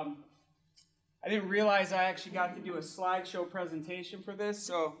 I didn't realize I actually got to do a slideshow presentation for this,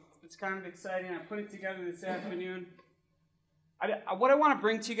 so it's kind of exciting. I put it together this afternoon. What I want to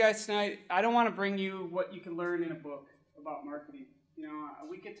bring to you guys tonight, I don't want to bring you what you can learn in a book about marketing.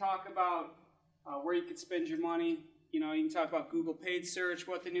 We could talk about where you could spend your money. You can talk about Google paid search,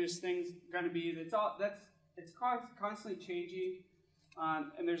 what the newest thing's going to be. It's constantly changing,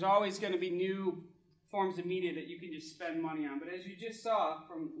 and there's always going to be new forms of media that you can just spend money on. But as you just saw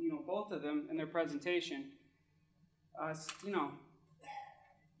from both of them in their presentation,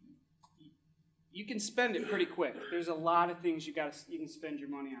 you can spend it pretty quick. There's a lot of things you can spend your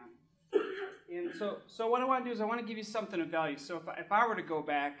money on. And so what I want to do is I want to give you something of value. So if I were to go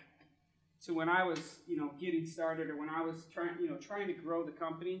back to when I was getting started, or when I was trying to grow the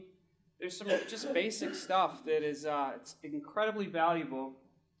company, there's some just basic stuff that is it's incredibly valuable.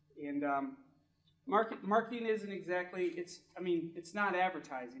 And Marketing isn't exactly, it's not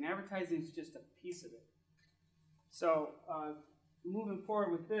advertising. Advertising is just a piece of it. So moving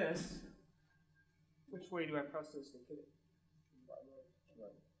forward with this, which way do I press this to hit it?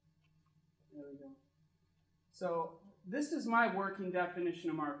 There we go. So this is my working definition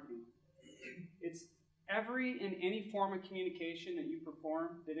of marketing. It's every and any form of communication that you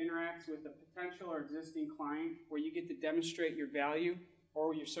perform that interacts with a potential or existing client where you get to demonstrate your value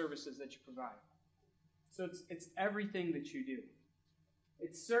or your services that you provide. So it's everything that you do.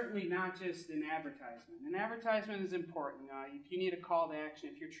 It's certainly not just an advertisement. An advertisement is important. If you need a call to action,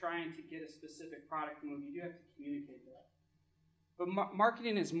 if you're trying to get a specific product move, you do have to communicate that. But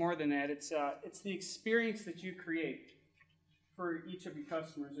marketing is more than that. It's the experience that you create for each of your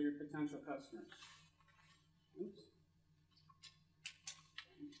customers or your potential customers. Oops.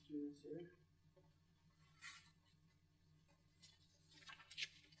 Let's do this here.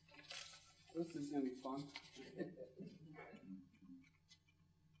 This is going to be fun.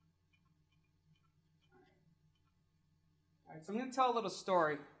 All right, so I'm going to tell a little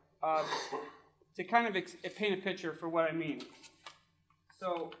story to kind of paint a picture for what I mean.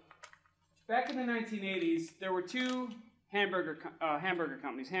 So, back in the 1980s, there were two hamburger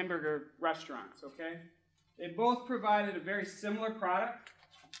companies, hamburger restaurants, okay? They both provided a very similar product.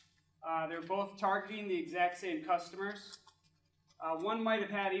 They were both targeting the exact same customers. One might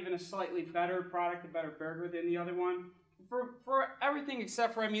have had even a slightly better product, a better burger than the other one. For everything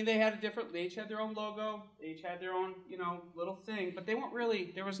except for, they had they each had their own logo, they each had their own, little thing, but they weren't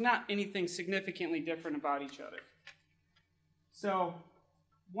really, there was not anything significantly different about each other. So,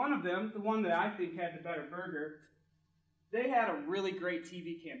 one of them, the one that I think had the better burger, they had a really great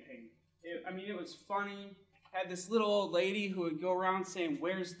TV campaign. It was funny. Had this little old lady who would go around saying,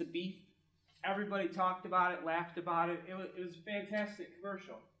 "Where's the beef?" Everybody talked about it, laughed about it. It was a fantastic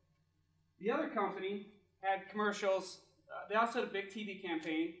commercial. The other company had commercials. They also had a big TV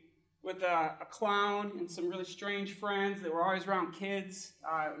campaign with a clown and some really strange friends that were always around kids.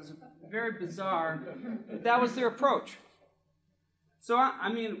 It was very bizarre, but that was their approach. So,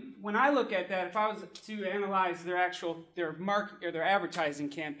 when I look at that, if I was to analyze their market or their advertising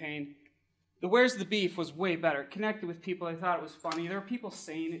campaign, the "Where's the Beef" was way better. It connected with people. I thought it was funny. There were people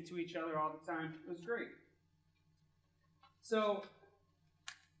saying it to each other all the time. It was great. So,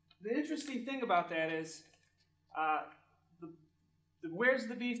 the interesting thing about that is, the "Where's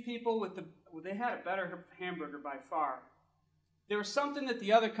the Beef" people they had a better hamburger by far. There was something that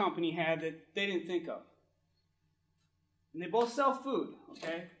the other company had that they didn't think of. And they both sell food,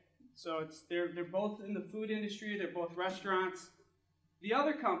 okay? So they're both in the food industry, they're both restaurants. The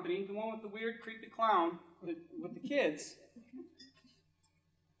other company, the one with the weird, creepy clown with the kids,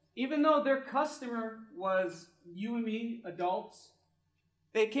 even though their customer was you and me, adults,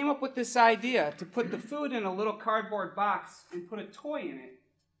 they came up with this idea to put the food in a little cardboard box and put a toy in it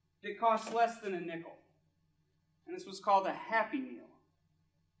that cost less than a nickel. And this was called a Happy Meal,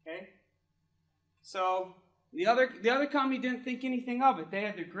 okay? So the other company didn't think anything of it. They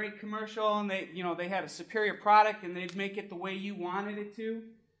had their great commercial, and they had a superior product, and they'd make it the way you wanted it to.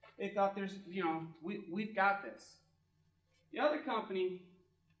 They thought we've got this. The other company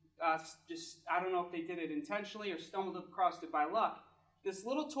I don't know if they did it intentionally or stumbled across it by luck. This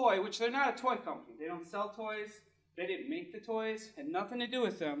little toy, which they're not a toy company. They don't sell toys. They didn't make the toys. Had nothing to do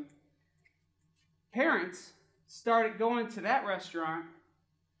with them. Parents started going to that restaurant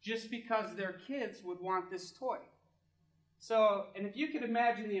just because their kids would want this toy. So, and if you could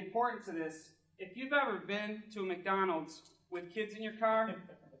imagine the importance of this, if you've ever been to a McDonald's with kids in your car,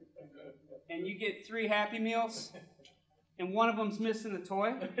 and you get 3 Happy Meals, and one of them's missing the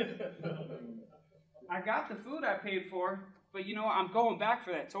toy, I got the food I paid for, but I'm going back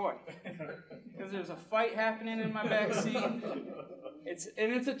for that toy. Because there's a fight happening in my back seat. It's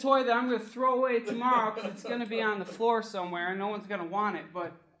a toy that I'm going to throw away tomorrow because it's going to be on the floor somewhere and no one's going to want it.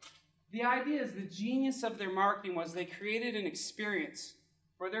 But the idea is the genius of their marketing was they created an experience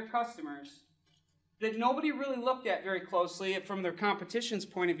for their customers that nobody really looked at very closely from their competition's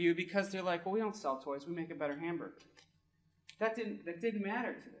point of view because they're like, well, we don't sell toys, we make a better hamburger. That didn't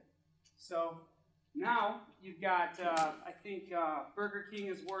matter to them. So now you've got, I think Burger King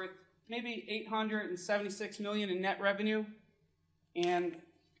is worth maybe $876 million in net revenue. And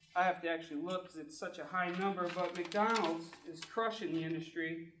I have to actually look because it's such a high number, but McDonald's is crushing the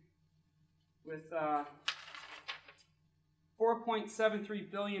industry with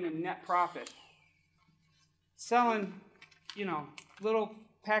 $4.73 billion in net profit. Selling, little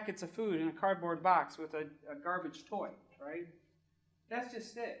packets of food in a cardboard box with a garbage toy, right? That's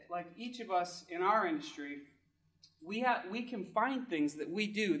just it. Like each of us in our industry, we can find things that we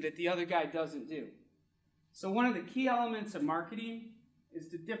do that the other guy doesn't do. So one of the key elements of marketing is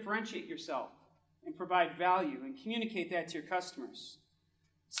to differentiate yourself and provide value and communicate that to your customers.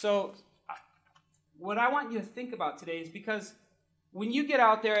 So what I want you to think about today is, because when you get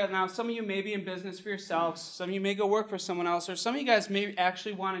out there, now some of you may be in business for yourselves, some of you may go work for someone else, or some of you guys may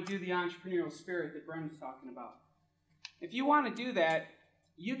actually want to do the entrepreneurial spirit that Brynn was talking about. If you want to do that,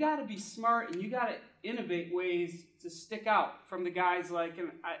 you got to be smart and you got to innovate ways to stick out from the guys like,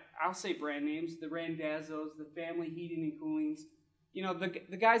 and I'll say brand names, the Randazzos, the Family Heating and Coolings, you know,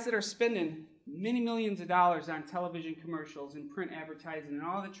 the guys that are spending many millions of dollars on television commercials and print advertising and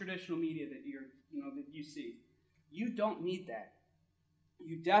all the traditional media that that you see. You don't need that.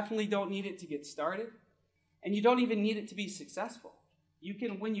 You definitely don't need it to get started, and you don't even need it to be successful. You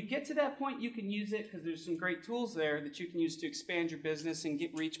can, when you get to that point, you can use it because there's some great tools there that you can use to expand your business and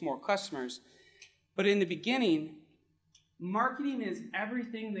reach more customers. But in the beginning, marketing is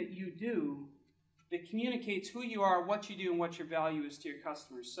everything that you do that communicates who you are, what you do, and what your value is to your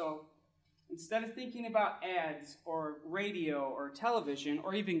customers. So instead of thinking about ads or radio or television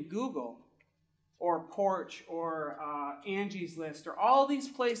or even Google or Porch or Angie's List or all these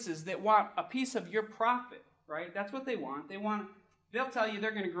places that want a piece of your profit, right? That's what they want. They'll tell you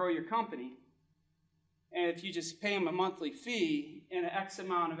they're going to grow your company, and if you just pay them a monthly fee and an X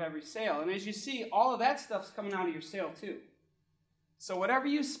amount of every sale. And as you see, all of that stuff's coming out of your sale too. So whatever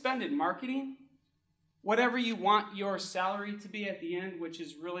you spend in marketing, whatever you want your salary to be at the end, which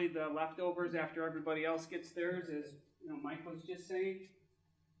is really the leftovers after everybody else gets theirs, as Mike was just saying,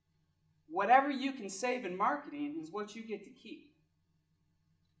 whatever you can save in marketing is what you get to keep.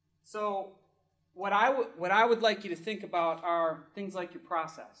 So what I would like you to think about are things like your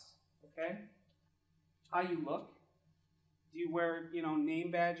process, okay? How you look. Do you wear,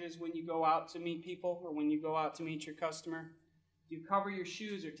 name badges when you go out to meet people or when you go out to meet your customer? Do you cover your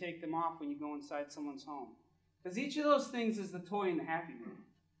shoes or take them off when you go inside someone's home? Because each of those things is the toy in the happy meal.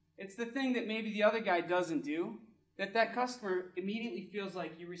 It's the thing that maybe the other guy doesn't do, that customer immediately feels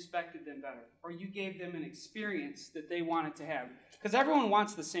like you respected them better, or you gave them an experience that they wanted to have. Because everyone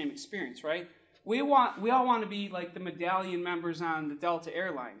wants the same experience, right? We all want to be like the medallion members on the Delta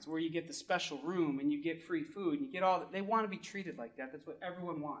Airlines, where you get the special room and you get free food and you get all that. They want to be treated like that. That's what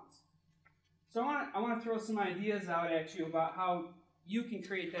everyone wants. So I want to throw some ideas out at you about how you can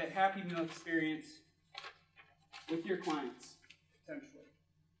create that happy meal experience with your clients, potentially.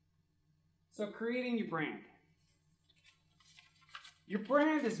 So creating your brand. Your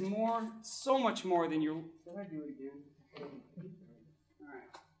brand is so much more than your... Did I do it again? All right.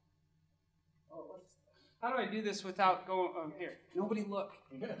 How do I do this without going here? Nobody look.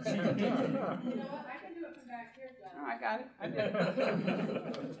 You know what? I can do it from back here, John. No, I got it. I did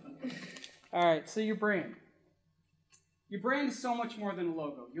it. All right, so your brand. Your brand is so much more than a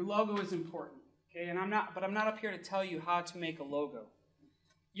logo. Your logo is important, okay? And I'm not up here to tell you how to make a logo.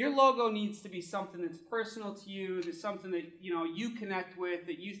 Your logo needs to be something that's personal to you, that's something that you connect with,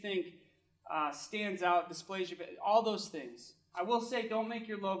 that you think stands out, displays your, all those things. I will say, don't make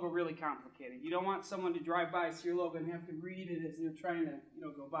your logo really complicated. You don't want someone to drive by, see your logo, and have to read it as they're trying to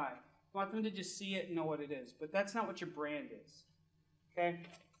go by. You want them to just see it and know what it is. But that's not what your brand is. Okay?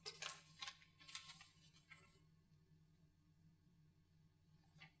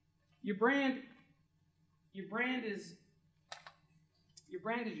 Your brand is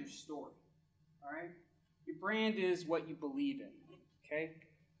your story. All right? Your brand is what you believe in. Okay?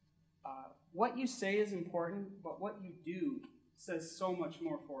 What you say is important, but what you do says so much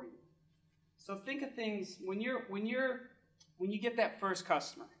more for you. So think of things when you get that first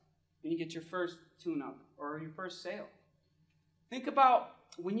customer, when you get your first tune-up or your first sale. Think about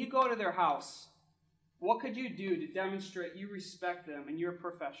when you go to their house, what could you do to demonstrate you respect them and you're a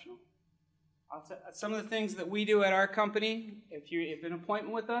professional? Some of the things that we do at our company, if you have an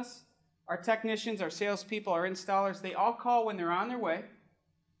appointment with us, our technicians, our salespeople, our installers, they all call when they're on their way,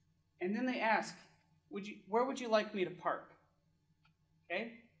 and then they ask, where would you like me to park?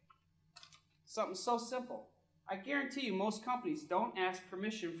 Okay? Something so simple. I guarantee you most companies don't ask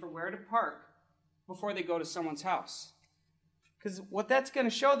permission for where to park before they go to someone's house. Because what that's going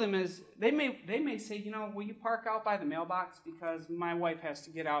to show them is they may say, will you park out by the mailbox because my wife has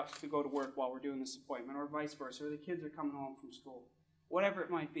to get out to go to work while we're doing this appointment, or vice versa, or the kids are coming home from school. Whatever it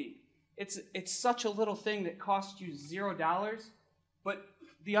might be. It's such a little thing that costs you $0, but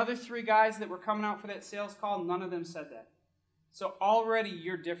the other three guys that were coming out for that sales call, none of them said that. So already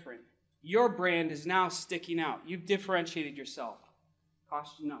you're different. Your brand is now sticking out. You've differentiated yourself.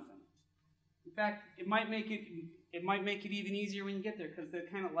 Cost you nothing. In fact, it might make it even easier when you get there because they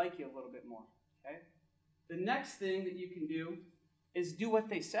kind of like you a little bit more. Okay? The next thing that you can do is do what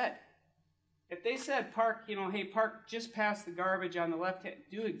they said. If they said park, hey, park just past the garbage on the left hand,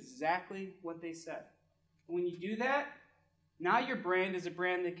 do exactly what they said. When you do that, now your brand is a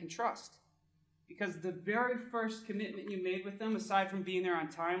brand they can trust. Because the very first commitment you made with them, aside from being there on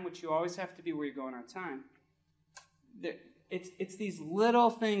time, which you always have to be where you're going on time, it's these little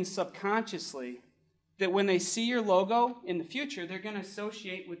things subconsciously that when they see your logo in the future, they're going to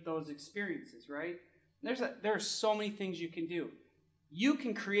associate with those experiences, right? There are so many things you can do. You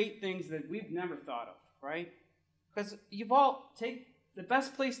can create things that we've never thought of, right? Because the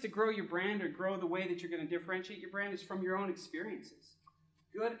best place to grow your brand or grow the way that you're going to differentiate your brand is from your own experiences,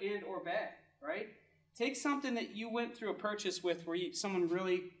 good and or bad, right? Take something that you went through a purchase with where someone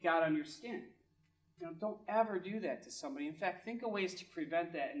really got on your skin. Don't ever do that to somebody. In fact, think of ways to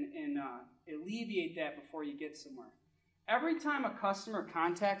prevent that and alleviate that before you get somewhere. Every time a customer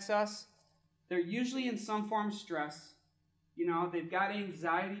contacts us, they're usually in some form of stress. They've got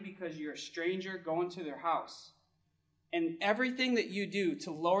anxiety because you're a stranger going to their house. And everything that you do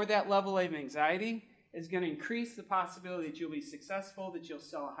to lower that level of anxiety is going to increase the possibility that you'll be successful, that you'll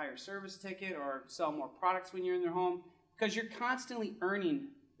sell a higher service ticket or sell more products when you're in their home, because you're constantly earning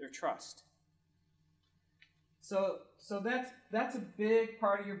their trust. So that's a big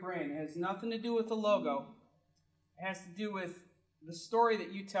part of your brand. It has nothing to do with the logo. It has to do with the story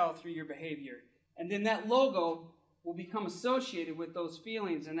that you tell through your behavior. And then that logo will become associated with those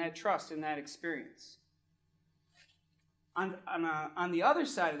feelings and that trust and that experience. On the other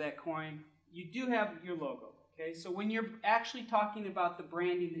side of that coin, you do have your logo. Okay, so when you're actually talking about the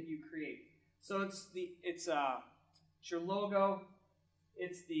branding that you create, so it's your logo,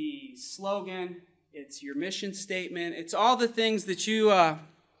 it's the slogan, it's your mission statement, it's all the things that you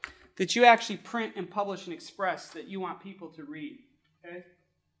actually print and publish and express that you want people to read. Okay.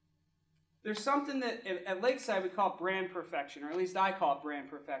 There's something that at Lakeside we call brand perfection, or at least I call it brand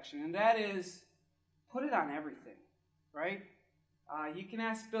perfection, and that is put it on everything, right? You can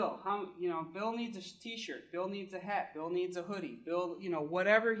ask Bill. Bill needs a T-shirt. Bill needs a hat. Bill needs a hoodie. Bill,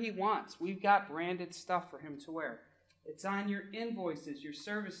 whatever he wants. We've got branded stuff for him to wear. It's on your invoices, your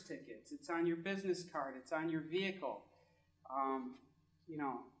service tickets. It's on your business card. It's on your vehicle.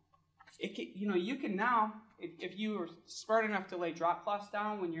 You can now, if you were smart enough to lay drop cloths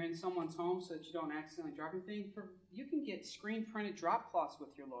down when you're in someone's home so that you don't accidentally drop anything, you can get screen printed drop cloths with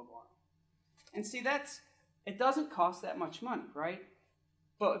your logo on it. And see, it doesn't cost that much money, right?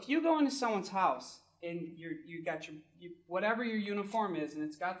 But if you go into someone's house and you got whatever your uniform is and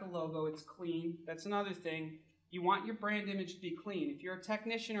it's got the logo, it's clean. That's another thing. You want your brand image to be clean. If you're a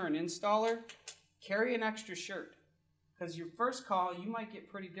technician or an installer, carry an extra shirt. Because your first call, you might get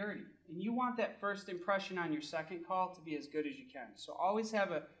pretty dirty. And you want that first impression on your second call to be as good as you can. So always have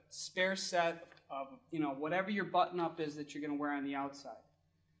a spare set of, whatever your button-up is that you're going to wear on the outside.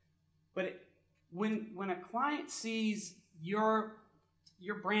 But when a client sees your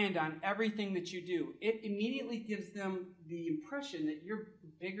brand on everything that you do, it immediately gives them the impression that you're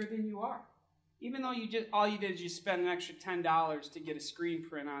bigger than you are. Even though all you did is you spend an extra $10 to get a screen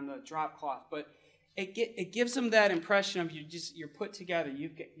print on the drop cloth, but it gives them that impression of you're put together.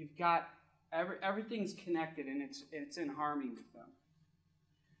 You've got everything's connected and it's in harmony with them.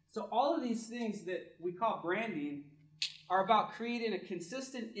 So all of these things that we call branding are about creating a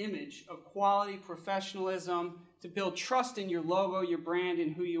consistent image of quality, professionalism, to build trust in your logo, your brand,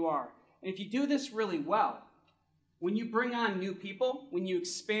 and who you are. And if you do this really well, when you bring on new people, when you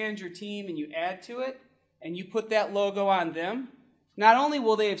expand your team and you add to it, and you put that logo on them, not only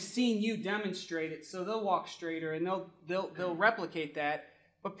will they have seen you demonstrate it, so they'll walk straighter and they'll replicate that,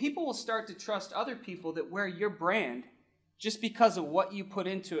 but people will start to trust other people that wear your brand just because of what you put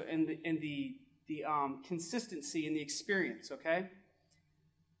into it and the consistency in the experience, okay?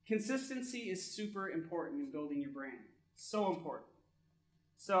 Consistency is super important in building your brand. So important.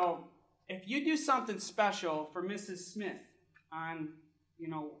 So if you do something special for Mrs. Smith on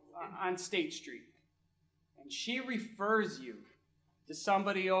State Street, and she refers you to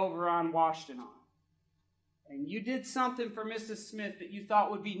somebody over on Washington, and you did something for Mrs. Smith that you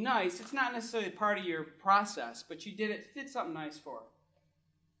thought would be nice, it's not necessarily part of your process, but you did something nice for her.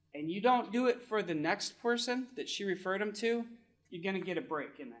 And you don't do it for the next person that she referred them to, you're going to get a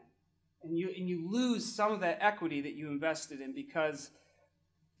break in that. And you lose some of that equity that you invested in because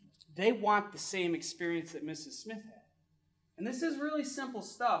they want the same experience that Mrs. Smith had. And this is really simple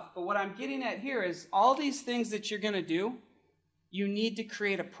stuff, but what I'm getting at here is all these things that you're going to do, you need to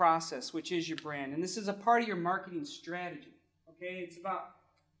create a process, which is your brand. And this is a part of your marketing strategy, okay? It's about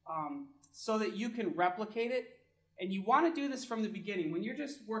so that you can replicate it And you want to do this from the beginning. When you're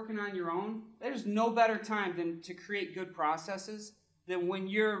just working on your own, there's no better time than to create good processes than when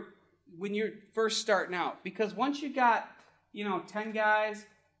you're first starting out. Because once you got, 10 guys,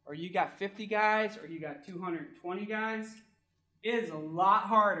 or you got 50 guys, or you got 220 guys, it is a lot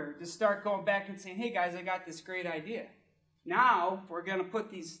harder to start going back and saying, hey guys, I got this great idea. Now we're going to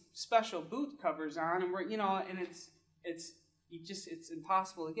put these special boot covers on, and and it's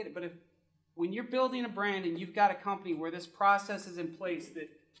impossible to get it. But when you're building a brand and you've got a company where this process is in place that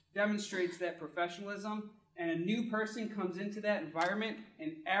demonstrates that professionalism, and a new person comes into that environment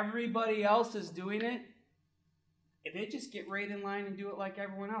and everybody else is doing it, if they just get right in line and do it like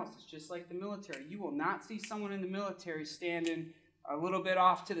everyone else, it's just like the military. You will not see someone in the military standing a little bit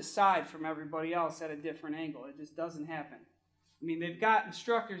off to the side from everybody else at a different angle. It just doesn't happen. I mean, they've got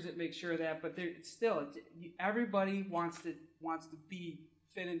instructors that make sure of that, but everybody wants to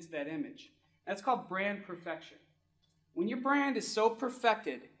fit into that image. That's called brand perfection. When your brand is so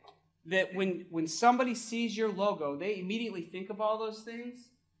perfected that when somebody sees your logo, they immediately think of all those things,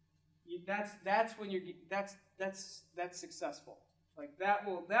 that's when that's successful. Like that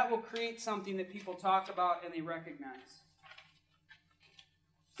will create something that people talk about and they recognize.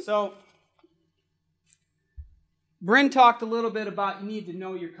 So Brynn talked a little bit about you need to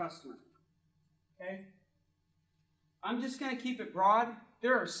know your customer. Okay? I'm just going to keep it broad.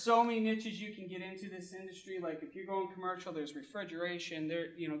 There are so many niches you can get into this industry. Like if you're going commercial, there's refrigeration.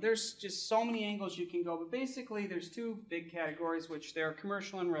 There's just so many angles you can go. But basically, there's two big categories, which they're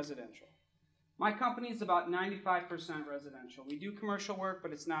commercial and residential. My company is about 95% residential. We do commercial work,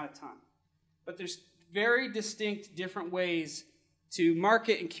 but it's not a ton. But there's very distinct different ways to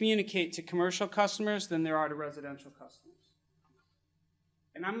market and communicate to commercial customers than there are to residential customers.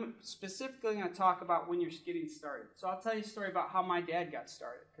 And I'm specifically going to talk about when you're getting started. So I'll tell you a story about how my dad got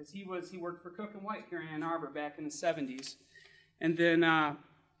started, because he worked for Cook & White here in Ann Arbor back in the 70s. And then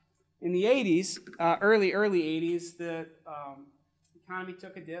in the 80s, early 80s, the economy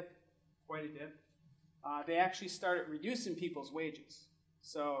took a dip, quite a dip. They actually started reducing people's wages.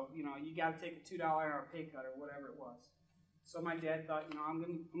 So, you got to take a $2 an hour pay cut or whatever it was. So my dad thought, I'm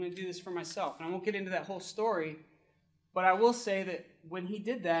going to do this for myself. And I won't get into that whole story, but I will say that when he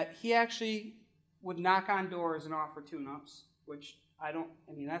did that, he actually would knock on doors and offer tune-ups, which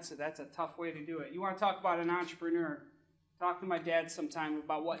that's a tough way to do it. You want to talk about an entrepreneur, talk to my dad sometime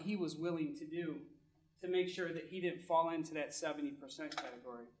about what he was willing to do to make sure that he didn't fall into that 70%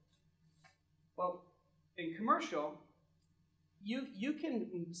 category. Well, in commercial, you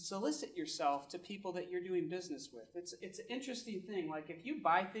can solicit yourself to people that you're doing business with. It's an interesting thing. Like if you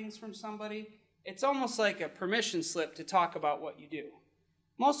buy things from somebody, it's almost like a permission slip to talk about what you do.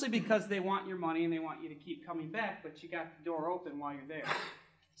 Mostly because they want your money and they want you to keep coming back, but you got the door open while you're there.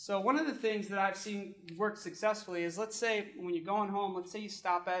 So one of the things that I've seen work successfully is, let's say when you're going home, let's say you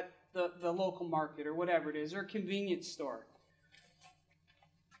stop at the local market or whatever it is, or a convenience store.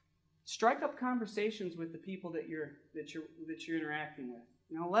 Strike up conversations with the people that you're interacting with.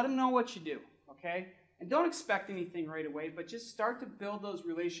 Let them know what you do, okay? And don't expect anything right away, but just start to build those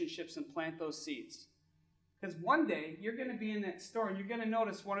relationships and plant those seeds. Because one day, you're going to be in that store and you're going to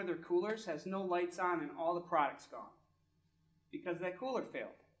notice one of their coolers has no lights on and all the product's gone. Because that cooler failed.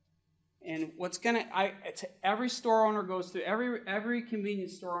 And every store owner goes through, every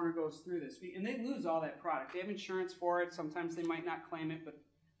convenience store owner goes through this. And they lose all that product. They have insurance for it. Sometimes they might not claim it, but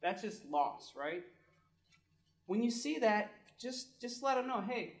that's just loss, right? When you see that, just let them know,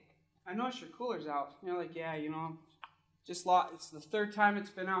 hey, I noticed your cooler's out. Just lost. It's the third time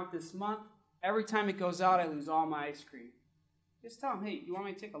it's been out this month. Every time it goes out, I lose all my ice cream. Just tell them, hey, you want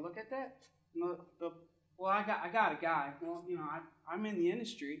me to take a look at that? Well, I got a guy. Well, I'm in the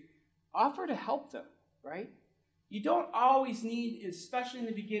industry. Offer to help them, right? You don't always need, especially in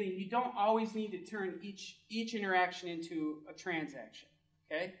the beginning, you don't always need to turn each interaction into a transaction,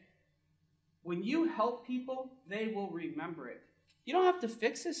 okay? When you help people, they will remember it. You don't have to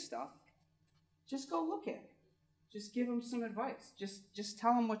fix this stuff. Just go look at it. Just give them some advice. Just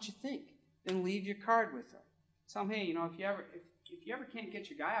tell them what you think. Then leave your card with them. Tell them, hey, if you ever can't get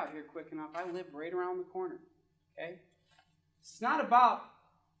your guy out here quick enough, I live right around the corner. Okay? It's not about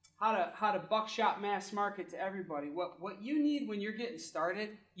how to buckshot mass market to everybody. What you need when you're getting started,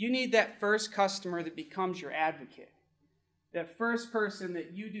 you need that first customer that becomes your advocate. That first person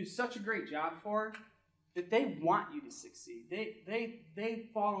that you do such a great job for, that they want you to succeed. They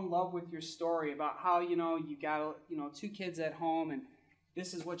fall in love with your story about how you got 2 kids at home and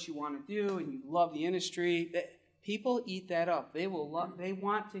this is what you want to do and you love the industry. People eat that up. They want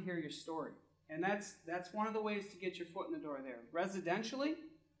to hear your story, and that's one of the ways to get your foot in the door there. Residentially,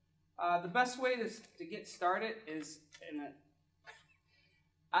 The best way to get started is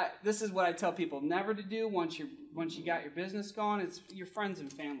this is what I tell people never to do once you got your business going. It's your friends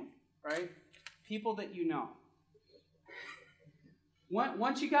and family, right? People that you know.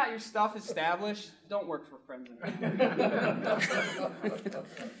 Once you got your stuff established, don't work for friends and family.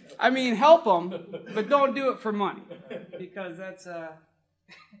 I mean, help them, but don't do it for money, because that's it'll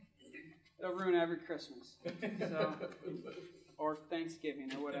ruin every Christmas, or Thanksgiving,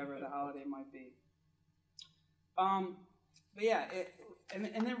 or whatever the holiday might be. But yeah, and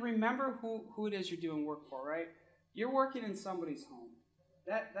then remember who it is you're doing work for, right? You're working in somebody's home.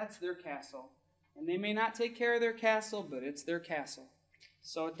 That's their castle, and they may not take care of their castle, but it's their castle.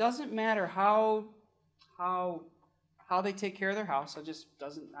 So it doesn't matter how they take care of their house. I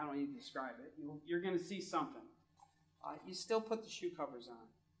don't need to describe it. You're going to see something. You still put the shoe covers on.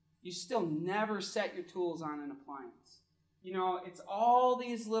 You still never set your tools on an appliance. You know, it's all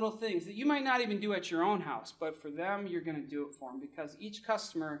these little things that you might not even do at your own house, but for them, you're going to do it for them, because each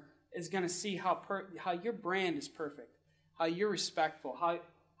customer is going to see how your brand is perfect, how you're respectful, how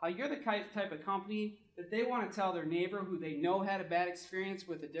you're the type of company that they want to tell their neighbor who they know had a bad experience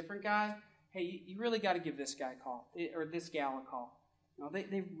with a different guy, hey, you really got to give this guy a call, or this gal a call. You know,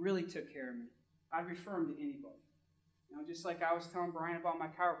 they really took care of me. I'd refer them to anybody. You know, just like I was telling Brian about my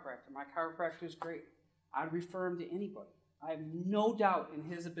chiropractor. My chiropractor is great. I'd refer him to anybody. I have no doubt in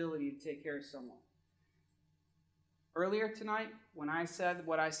his ability to take care of someone. Earlier tonight, when I said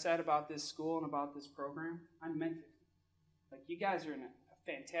what I said about this school and about this program, I meant it. Like, you guys are in a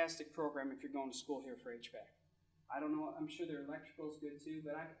fantastic program if you're going to school here for HVAC. I don't know, I'm sure their electrical is good too,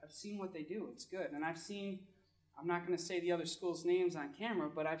 but I've seen what they do. It's good. And I've seen, I'm not going to say the other schools' names on camera,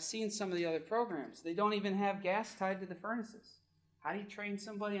 but I've seen some of the other programs. They don't even have gas tied to the furnaces. How do you train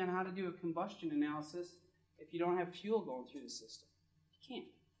somebody on how to do a combustion analysis if you don't have fuel going through the system? You can't.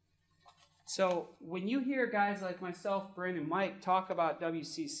 So when you hear guys like myself, Brynn, and Mike talk about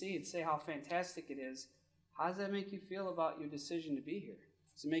WCC and say how fantastic it is, how does that make you feel about your decision to be here?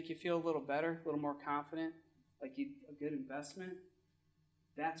 Does it make you feel a little better, a little more confident, like a good investment?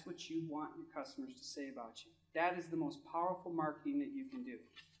 That's what you want your customers to say about you. That is the most powerful marketing that you can do,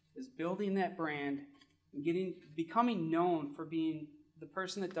 is building that brand and becoming known for being the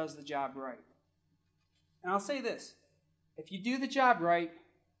person that does the job right. And I'll say this, if you do the job right,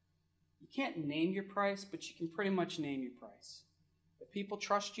 you can't name your price, but you can pretty much name your price. If people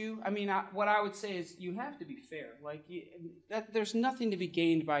trust you, I mean, what I would say is you have to be fair. Like, there's nothing to be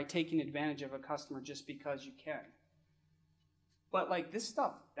gained by taking advantage of a customer just because you can. But like this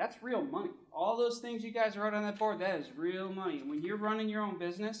stuff, that's real money. All those things you guys wrote on that board, that is real money. And when you're running your own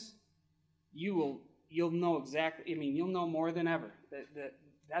business, you'll know exactly, I mean, you'll know more than ever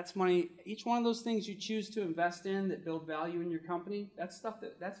that's money. Each one of those things you choose to invest in that build value in your company, that's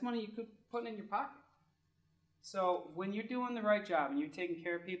money you could put in your pocket. So when you're doing the right job and you're taking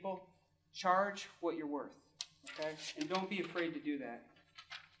care of people, charge what you're worth, okay? And don't be afraid to do that.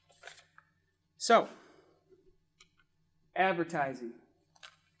 So, advertising.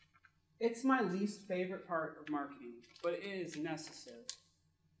 It's my least favorite part of marketing, but it is necessary.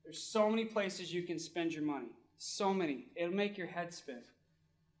 There's so many places you can spend your money. So many. It'll make your head spin.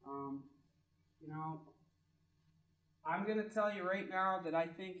 You know, I'm going to tell you right now that I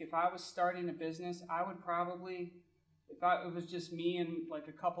think if I was starting a business, I would probably, it was just me and like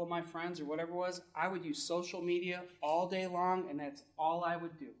a couple of my friends or whatever it was, I would use social media all day long, and that's all I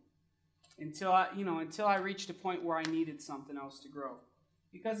would do until I reached a point where I needed something else to grow.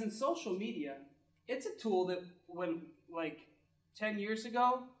 Because in social media, it's a tool that when, like 10 years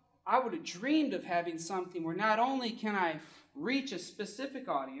ago, I would have dreamed of having something where not only can I reach a specific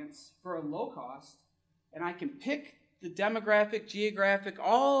audience for a low cost, and I can pick the demographic, geographic,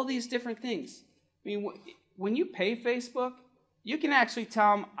 all these different things. I mean, when you pay Facebook, you can actually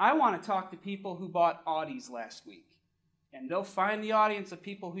tell them, I want to talk to people who bought Audis last week. And they'll find the audience of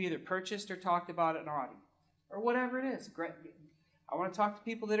people who either purchased or talked about an Audi, or whatever it is. I want to talk to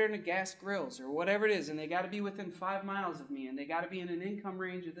people that are into gas grills, or whatever it is, and they got to be within 5 miles of me, and they got to be in an income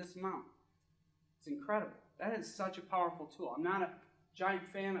range of this amount. It's incredible. That is such a powerful tool. I'm not a giant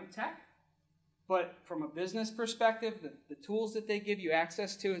fan of tech, but from a business perspective, the tools that they give you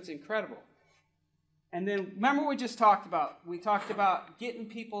access to, it's incredible. And then remember we talked about getting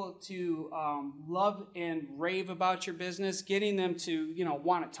people to love and rave about your business, getting them to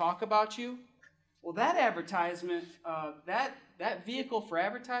want to talk about you. Well, that advertisement, that vehicle for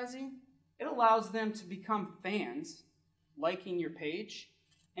advertising, it allows them to become fans, liking your page,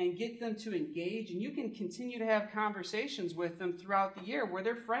 and get them to engage, and you can continue to have conversations with them throughout the year where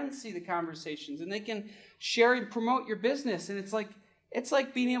their friends see the conversations and they can share and promote your business. And it's like, It's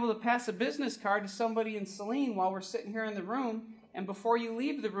like being able to pass a business card to somebody in Saline while we're sitting here in the room, and before you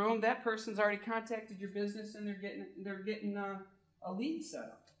leave the room, that person's already contacted your business and they're getting a lead set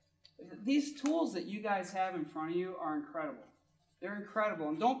up. These tools that you guys have in front of you are incredible. They're incredible.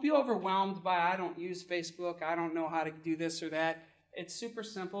 And don't be overwhelmed by, I don't use Facebook, I don't know how to do this or that. It's super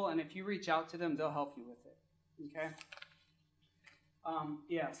simple, and if you reach out to them, they'll help you with it. Okay?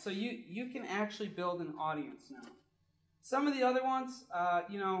 Yeah, so you can actually build an audience now. Some of the other ones,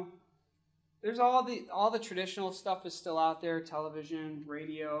 there's all the traditional stuff is still out there: television,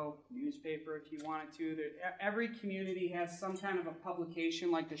 radio, newspaper if you wanted to. Every community has some kind of a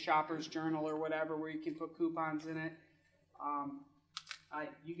publication like the Shopper's Journal or whatever where you can put coupons in it.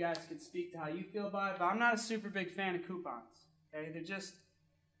 You guys could speak to how you feel about it, but I'm not a super big fan of coupons. Okay, they're just,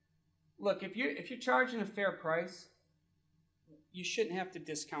 look, if you're charging a fair price, you shouldn't have to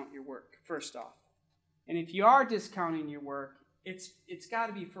discount your work, first off. And if you are discounting your work, it's got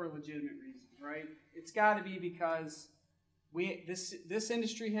to be for a legitimate reason, right? It's got to be because this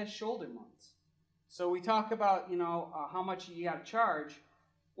industry has shoulder months. So we talk about how much you got to charge.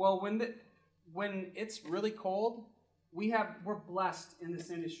 Well, when it's really cold, we're blessed in this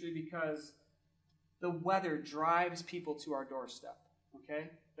industry because the weather drives people to our doorstep. Okay,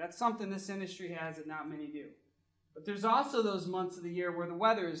 that's something this industry has that not many do. But there's also those months of the year where the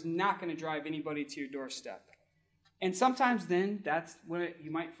weather is not going to drive anybody to your doorstep. And sometimes then that's when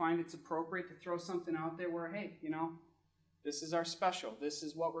you might find it's appropriate to throw something out there where, hey, this is our special. This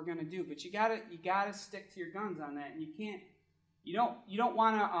is what we're going to do. But you gotta stick to your guns on that. And you don't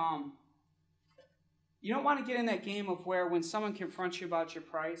want to get in that game of where when someone confronts you about your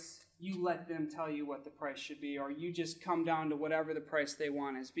price, you let them tell you what the price should be, or you just come down to whatever the price they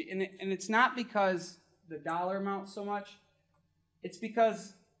want is. And it's not because the dollar amount so much. It's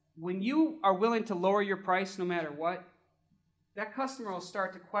because when you are willing to lower your price no matter what, that customer will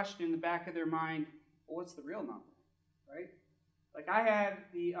start to question in the back of their mind, well, what's the real number, right? Like I had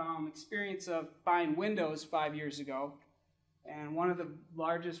the experience of buying windows 5 years ago, and one of the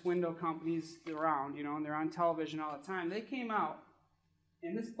largest window companies around, and they're on television all the time, they came out,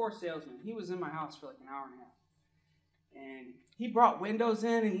 and this poor salesman, he was in my house for like an hour and a half. And he brought windows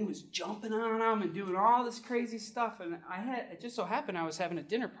in, and he was jumping on them and doing all this crazy stuff. And it just so happened I was having a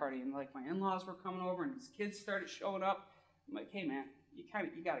dinner party, and like my in-laws were coming over, and his kids started showing up. I'm like, hey man, you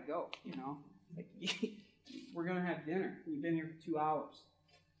got to go, Like, we're gonna have dinner. You've been here for 2 hours.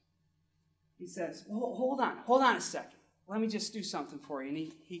 He says, well, hold on a second. Let me just do something for you. And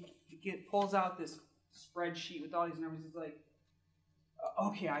he pulls out this spreadsheet with all these numbers. He's like,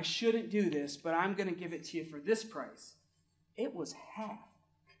 okay, I shouldn't do this, but I'm going to give it to you for this price. It was half.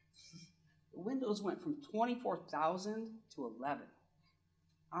 The windows went from $24,000 to $11,000.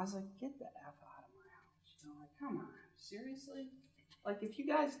 I was like, get the F out of my house. Like, come on, seriously? Like, if you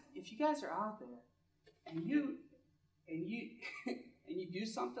guys are out there and you do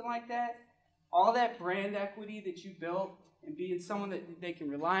something like that, all that brand equity that you built and being someone that they can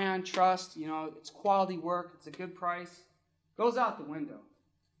rely on, trust, it's quality work, it's a good price, goes out the window.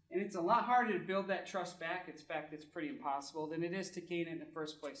 And it's a lot harder to build that trust back. In fact, it's pretty impossible than it is to gain it in the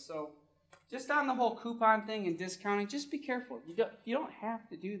first place. So just on the whole coupon thing and discounting, just be careful. You don't have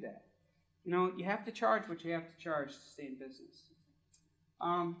to do that. You have to charge what you have to charge to stay in business.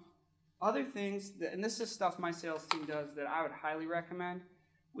 Other things, and this is stuff my sales team does that I would highly recommend.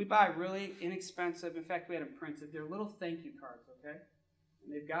 We buy really inexpensive, in fact, we had them printed. They're little thank you cards, okay?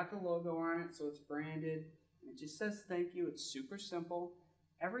 And they've got the logo on it, so it's branded. And it just says thank you. It's super simple.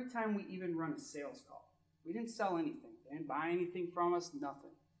 Every time we even run a sales call, we didn't sell anything. They didn't buy anything from us,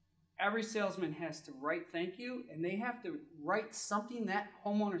 nothing. Every salesman has to write thank you, and they have to write something that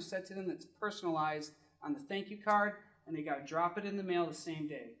homeowner said to them that's personalized on the thank you card, and they got to drop it in the mail the same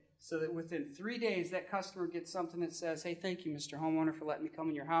day. So that within 3 days, that customer gets something that says, hey, thank you, Mr. Homeowner, for letting me come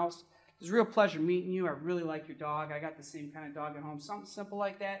in your house. It was a real pleasure meeting you. I really like your dog. I got the same kind of dog at home. Something simple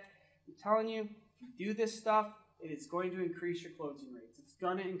like that. I'm telling you, if you do this stuff, it is going to increase your closing rates. It's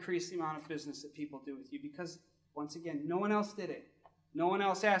going to increase the amount of business that people do with you because, once again, no one else did it. No one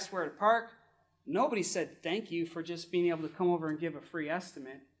else asked where to park. Nobody said thank you for just being able to come over and give a free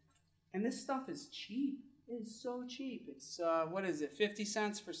estimate. And this stuff is cheap. It is so cheap. It's, 50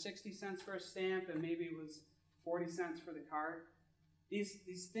 cents for 60 cents for a stamp, and maybe it was 40 cents for the card.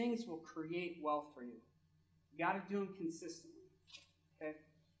 These things will create wealth for you. You got to do them consistently. Okay.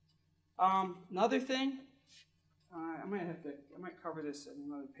 Another thing, I might cover this at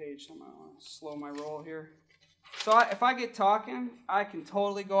another page, so I might want to slow my roll here. So if I get talking, I can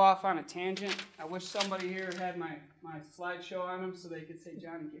totally go off on a tangent. I wish somebody here had my slideshow on them so they could say,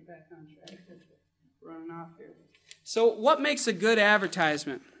 Johnny, get back on track. running off here. So what makes a good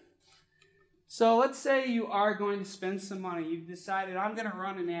advertisement? So let's say you are going to spend some money. You've decided, I'm going to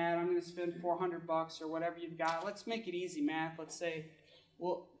run an ad. I'm going to spend $400 or whatever you've got. Let's make it easy math. Let's say,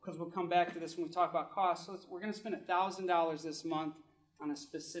 well, because we'll come back to this when we talk about costs. So we're going to spend $1,000 this month on a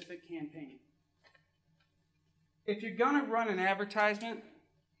specific campaign. If you're going to run an advertisement,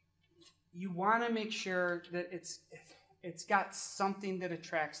 you want to make sure that it's got something that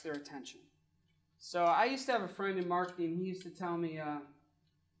attracts their attention. So I used to have a friend in marketing. He used to tell me,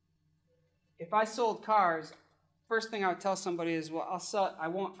 if I sold cars, first thing I would tell somebody is, well, I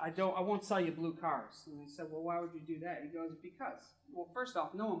won't sell you blue cars. And I said, well, why would you do that? He goes, because. Well, first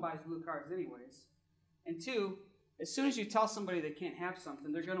off, no one buys blue cars anyways. And two, as soon as you tell somebody they can't have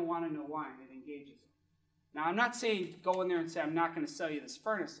something, they're going to want to know why, and it engages them. Now, I'm not saying go in there and say, I'm not going to sell you this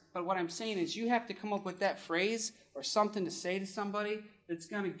furnace, but what I'm saying is you have to come up with that phrase or something to say to somebody that's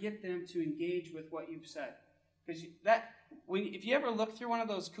going to get them to engage with what you've said. Because if you ever look through one of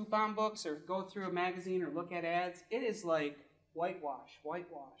those coupon books or go through a magazine or look at ads, it is like whitewash,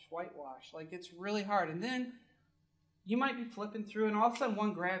 whitewash, whitewash. Like, it's really hard. And then you might be flipping through and all of a sudden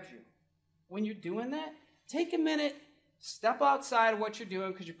one grabs you. When you're doing that, take a minute, step outside of what you're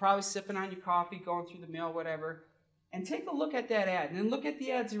doing because you're probably sipping on your coffee, going through the mail, whatever, and take a look at that ad and then look at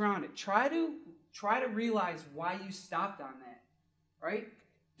the ads around it. Try to realize why you stopped on that, right?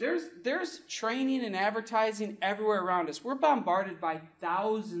 There's training and advertising everywhere around us. We're bombarded by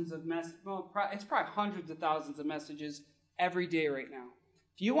thousands of messages. Well, it's probably hundreds of thousands of messages every day right now.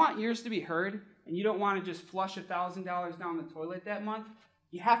 If you want yours to be heard and you don't want to just flush $1,000 down the toilet that month,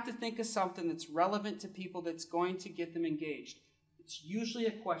 you have to think of something that's relevant to people that's going to get them engaged. It's usually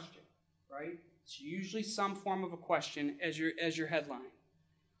a question, right? It's usually some form of a question as your headline.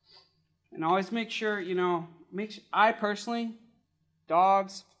 And always make sure, I personally,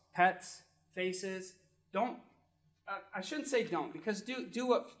 dogs, pets, faces, I shouldn't say don't, because do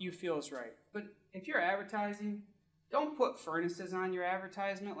what you feel is right. But if you're advertising, don't put furnaces on your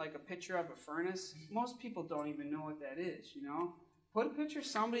advertisement, like a picture of a furnace. Most people don't even know what that is, Put a picture of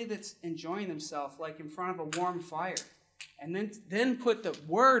somebody that's enjoying themselves, like in front of a warm fire. And then put the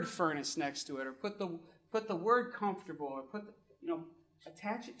word furnace next to it, or put the word comfortable, or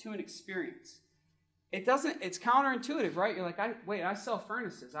attach it to an experience. It's counterintuitive, right? You're like, I sell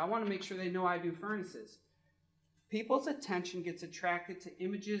furnaces. I want to make sure they know I do furnaces. People's attention gets attracted to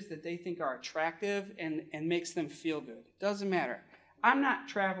images that they think are attractive and makes them feel good. It doesn't matter. I'm not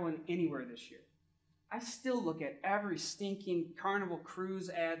traveling anywhere this year. I still look at every stinking Carnival cruise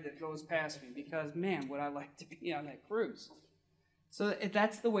ad that goes past me because, man, would I like to be on that cruise. So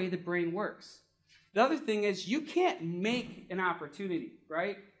that's the way the brain works. The other thing is you can't make an opportunity,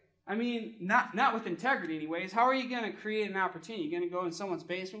 right? I mean, not with integrity anyways. How are you going to create an opportunity? You're going to go in someone's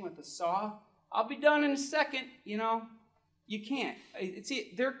basement with a saw? I'll be done in a second, You can't.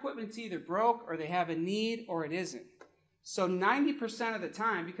 Their equipment's either broke or they have a need or it isn't. So 90% of the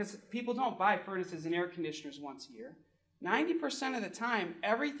time, because people don't buy furnaces and air conditioners once a year, 90% of the time,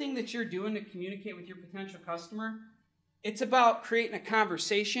 everything that you're doing to communicate with your potential customer, it's about creating a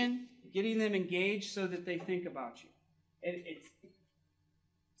conversation, getting them engaged so that they think about you.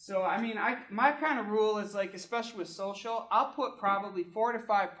 My kind of rule is like, especially with social, I'll put probably 4 to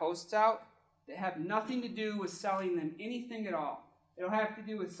 5 posts out that have nothing to do with selling them anything at all. It'll have to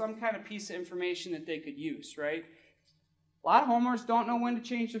do with some kind of piece of information that they could use, right? A lot of homeowners don't know when to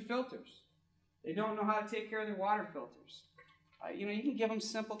change their filters. They don't know how to take care of their water filters. You can give them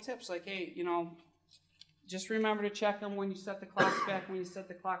simple tips like, hey, just remember to check them when you set the clocks back, when you set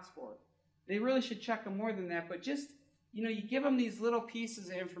the clocks forward. They really should check them more than that, but just, you give them these little pieces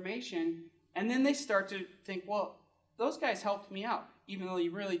of information, and then they start to think, well, those guys helped me out, even though you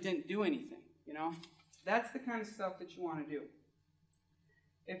really didn't do anything, That's the kind of stuff that you want to do.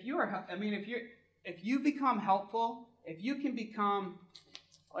 If you become helpful, if you can become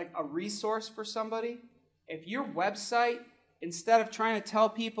like a resource for somebody, if your website, instead of trying to tell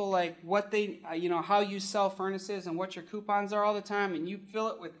people like what they, how you sell furnaces and what your coupons are all the time, and you fill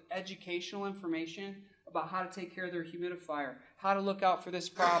it with educational information about how to take care of their humidifier, how to look out for this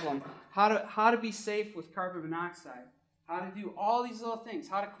problem, how to be safe with carbon monoxide, how to do all these little things,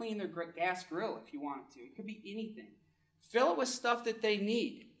 how to clean their gas grill if you wanted to. It could be anything. Fill it with stuff that they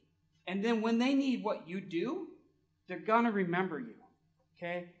need. And then when they need what you do, they're going to remember you,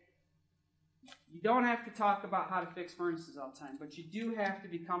 okay? You don't have to talk about how to fix furnaces all the time, but you do have to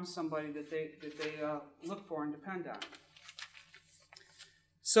become somebody that they look for and depend on.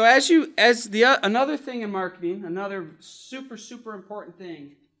 So another thing in marketing, another super, super important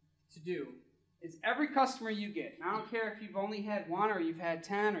thing to do is every customer you get, and I don't care if you've only had one or you've had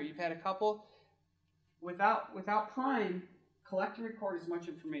 10 or you've had a couple, without Prime, collect and record as much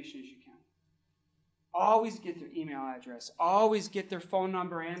information as you can. Always get their email address. Always get their phone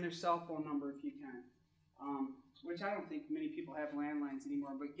number and their cell phone number if you can. Which I don't think many people have landlines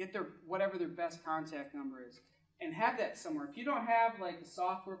anymore, but get their whatever their best contact number is. And have that somewhere. If you don't have like a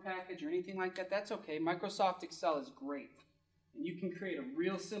software package or anything like that, that's okay. Microsoft Excel is great. And you can create a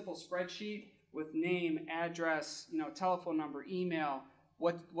real simple spreadsheet with name, address, telephone number, email,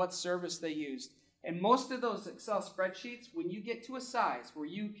 what service they used. And most of those Excel spreadsheets, when you get to a size where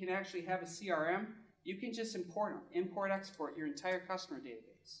you can actually have a CRM, you can just import them, import-export your entire customer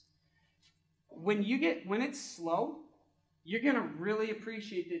database. When it's slow, you're going to really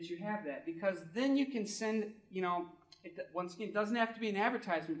appreciate that you have that, because then you can send, once again, it doesn't have to be an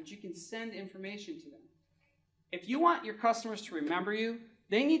advertisement, but you can send information to them. If you want your customers to remember you,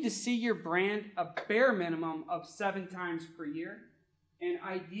 they need to see your brand a bare minimum of 7 times per year. And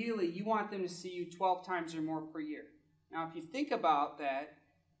ideally, you want them to see you 12 times or more per year. Now, if you think about that,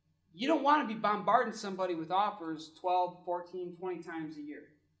 you don't want to be bombarding somebody with offers 12, 14, 20 times a year,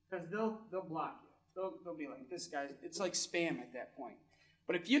 because they'll block you. They'll be like, this guy, it's like spam at that point.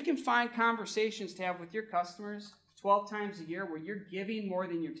 But if you can find conversations to have with your customers 12 times a year where you're giving more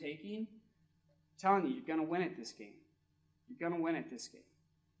than you're taking, I'm telling you, you're going to win at this game. You're going to win at this game.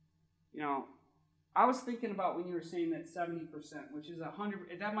 I was thinking about when you were saying that 70%, which is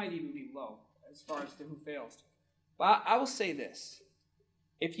 100, that might even be low as far as to who fails. But I will say this.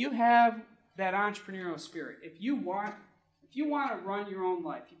 If you have that entrepreneurial spirit, if you want to run your own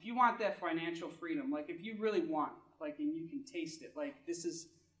life, if you want that financial freedom, like if you really want, like, and you can taste it, like this is,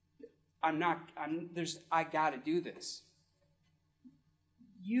 I got to do this.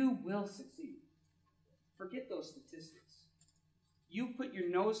 You will succeed. Forget those statistics. You put your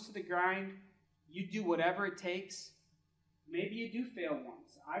nose to the grind. You do whatever it takes. Maybe you do fail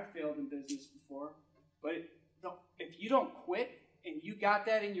once. I've failed in business before. But if you don't quit and you got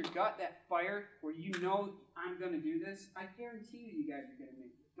that in your gut, that fire where I'm going to do this, I guarantee you guys are going to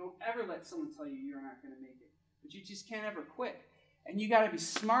make it. Don't ever let someone tell you you're not going to make it. But you just can't ever quit. And you got to be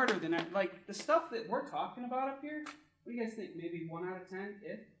smarter than that. Like the stuff that we're talking about up here, what do you guys think? Maybe 1 out of 10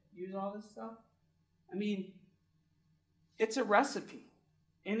 if use all this stuff? I mean, it's a recipe.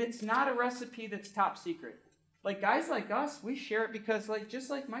 And it's not a recipe that's top secret. Like guys like us, we share it because just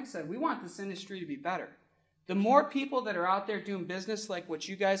like Mike said, we want this industry to be better. The more people that are out there doing business like what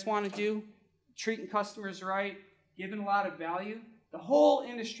you guys want to do, treating customers right, giving a lot of value, the whole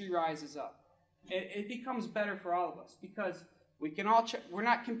industry rises up. It becomes better for all of us because we can all we're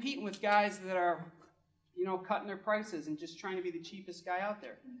not competing with guys that are cutting their prices and just trying to be the cheapest guy out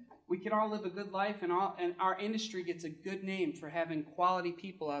there. We can all live a good life, and our industry gets a good name for having quality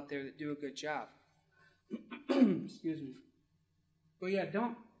people out there that do a good job. Excuse me. But yeah,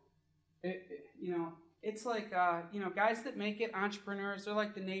 it's like guys that make it, entrepreneurs, they're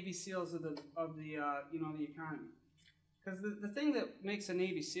like the Navy SEALs of the economy. Because the thing that makes a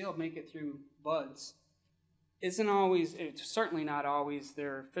Navy SEAL make it through buds isn't always, it's certainly not always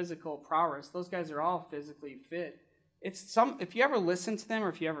their physical prowess. Those guys are all physically fit. If you ever listen to them or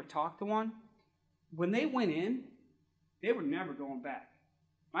if you ever talk to one, when they went in, they were never going back.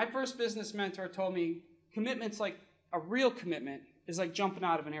 My first business mentor told me commitment's like a real commitment is like jumping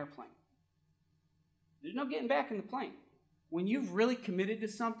out of an airplane. There's no getting back in the plane. When you've really committed to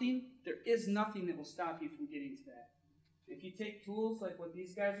something, there is nothing that will stop you from getting to that. If you take tools like what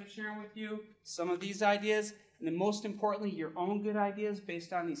these guys are sharing with you, some of these ideas, and then most importantly, your own good ideas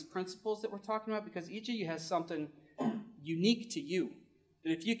based on these principles that we're talking about, because each of you has something unique to you.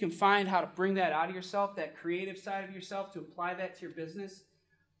 And if you can find how to bring that out of yourself, that creative side of yourself, to apply that to your business,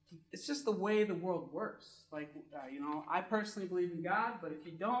 it's just the way the world works. Like, I personally believe in God, but if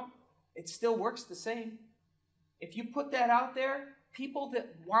you don't, it still works the same. If you put that out there, people that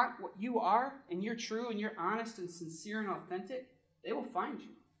want what you are, and you're true, and you're honest and sincere and authentic, they will find you.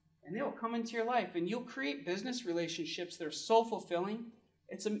 And they will come into your life, and you'll create business relationships that are so fulfilling.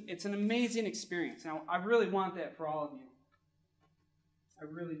 It's an amazing experience. Now, I really want that for all of you. I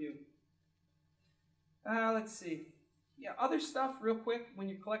really do. Let's see. Yeah, other stuff real quick when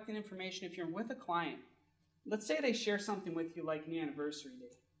you're collecting information. If you're with a client, let's say they share something with you like an anniversary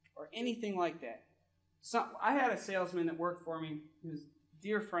day or anything like that. So I had a salesman that worked for me. He was a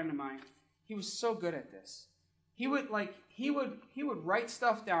dear friend of mine. He was so good at this. He would write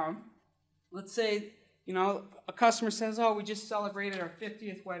stuff down. Let's say, a customer says, "Oh, we just celebrated our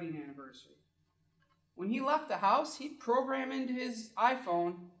 50th wedding anniversary." When he left the house, he'd program into his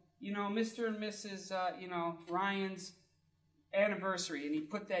iPhone, Mr. and Mrs. Ryan's anniversary, and he'd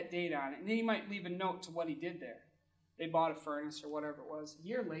put that date on it. And then he might leave a note to what he did there. They bought a furnace or whatever it was. A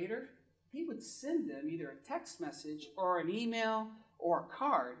year later, he would send them either a text message or an email or a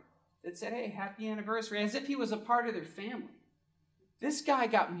card that said, hey, happy anniversary, as if he was a part of their family. This guy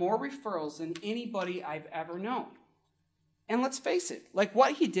got more referrals than anybody I've ever known. And let's face it, like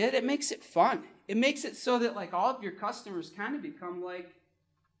what he did, it makes it fun. It makes it so that like all of your customers kind of become like,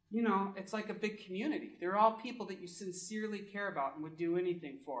 you know, it's like a big community. They're all people that you sincerely care about and would do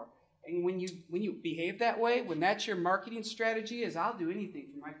anything for. And when you behave that way, when that's your marketing strategy is I'll do anything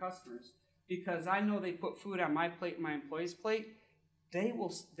for my customers because I know they put food on my plate and my employees' plate,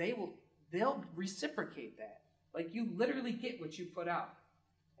 they'll reciprocate that. Like you literally get what you put out.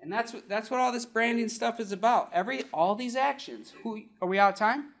 And that's what all this branding stuff is about. All these actions. Are we out of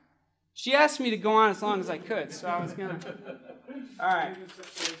time? She asked me to go on as long as I could, so I was gonna. All right.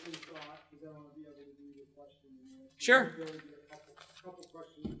 Sure.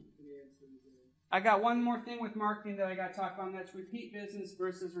 I got one more thing with marketing that I got to talk about, and that's repeat business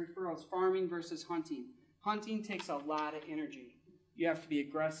versus referrals, farming versus hunting. Hunting takes a lot of energy. You have to be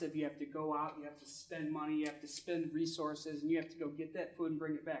aggressive, you have to go out, you have to spend money, you have to spend resources, and you have to go get that food and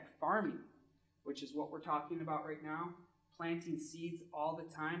bring it back. Farming, which is what we're talking about right now, planting seeds all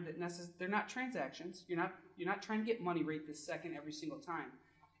the time, they're not transactions. You're not trying to get money right this second every single time.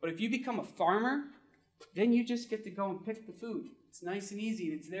 But if you become a farmer, then you just get to go and pick the food. It's nice and easy,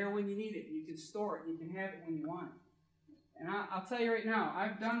 and it's there when you need it, and you can store it, and you can have it when you want it. And I'll tell you right now,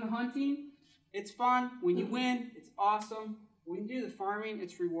 I've done the hunting. It's fun. When you win, it's awesome. When you do the farming,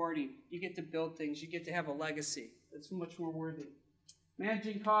 it's rewarding. You get to build things. You get to have a legacy. It's much more worthy.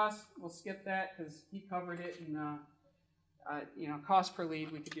 Managing costs, we'll skip that because he covered it. And cost per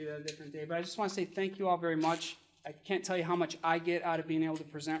lead, we could do that a different day. But I just want to say thank you all very much. I can't tell you how much I get out of being able to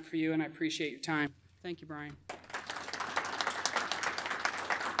present for you, and I appreciate your time. Thank you, Brian.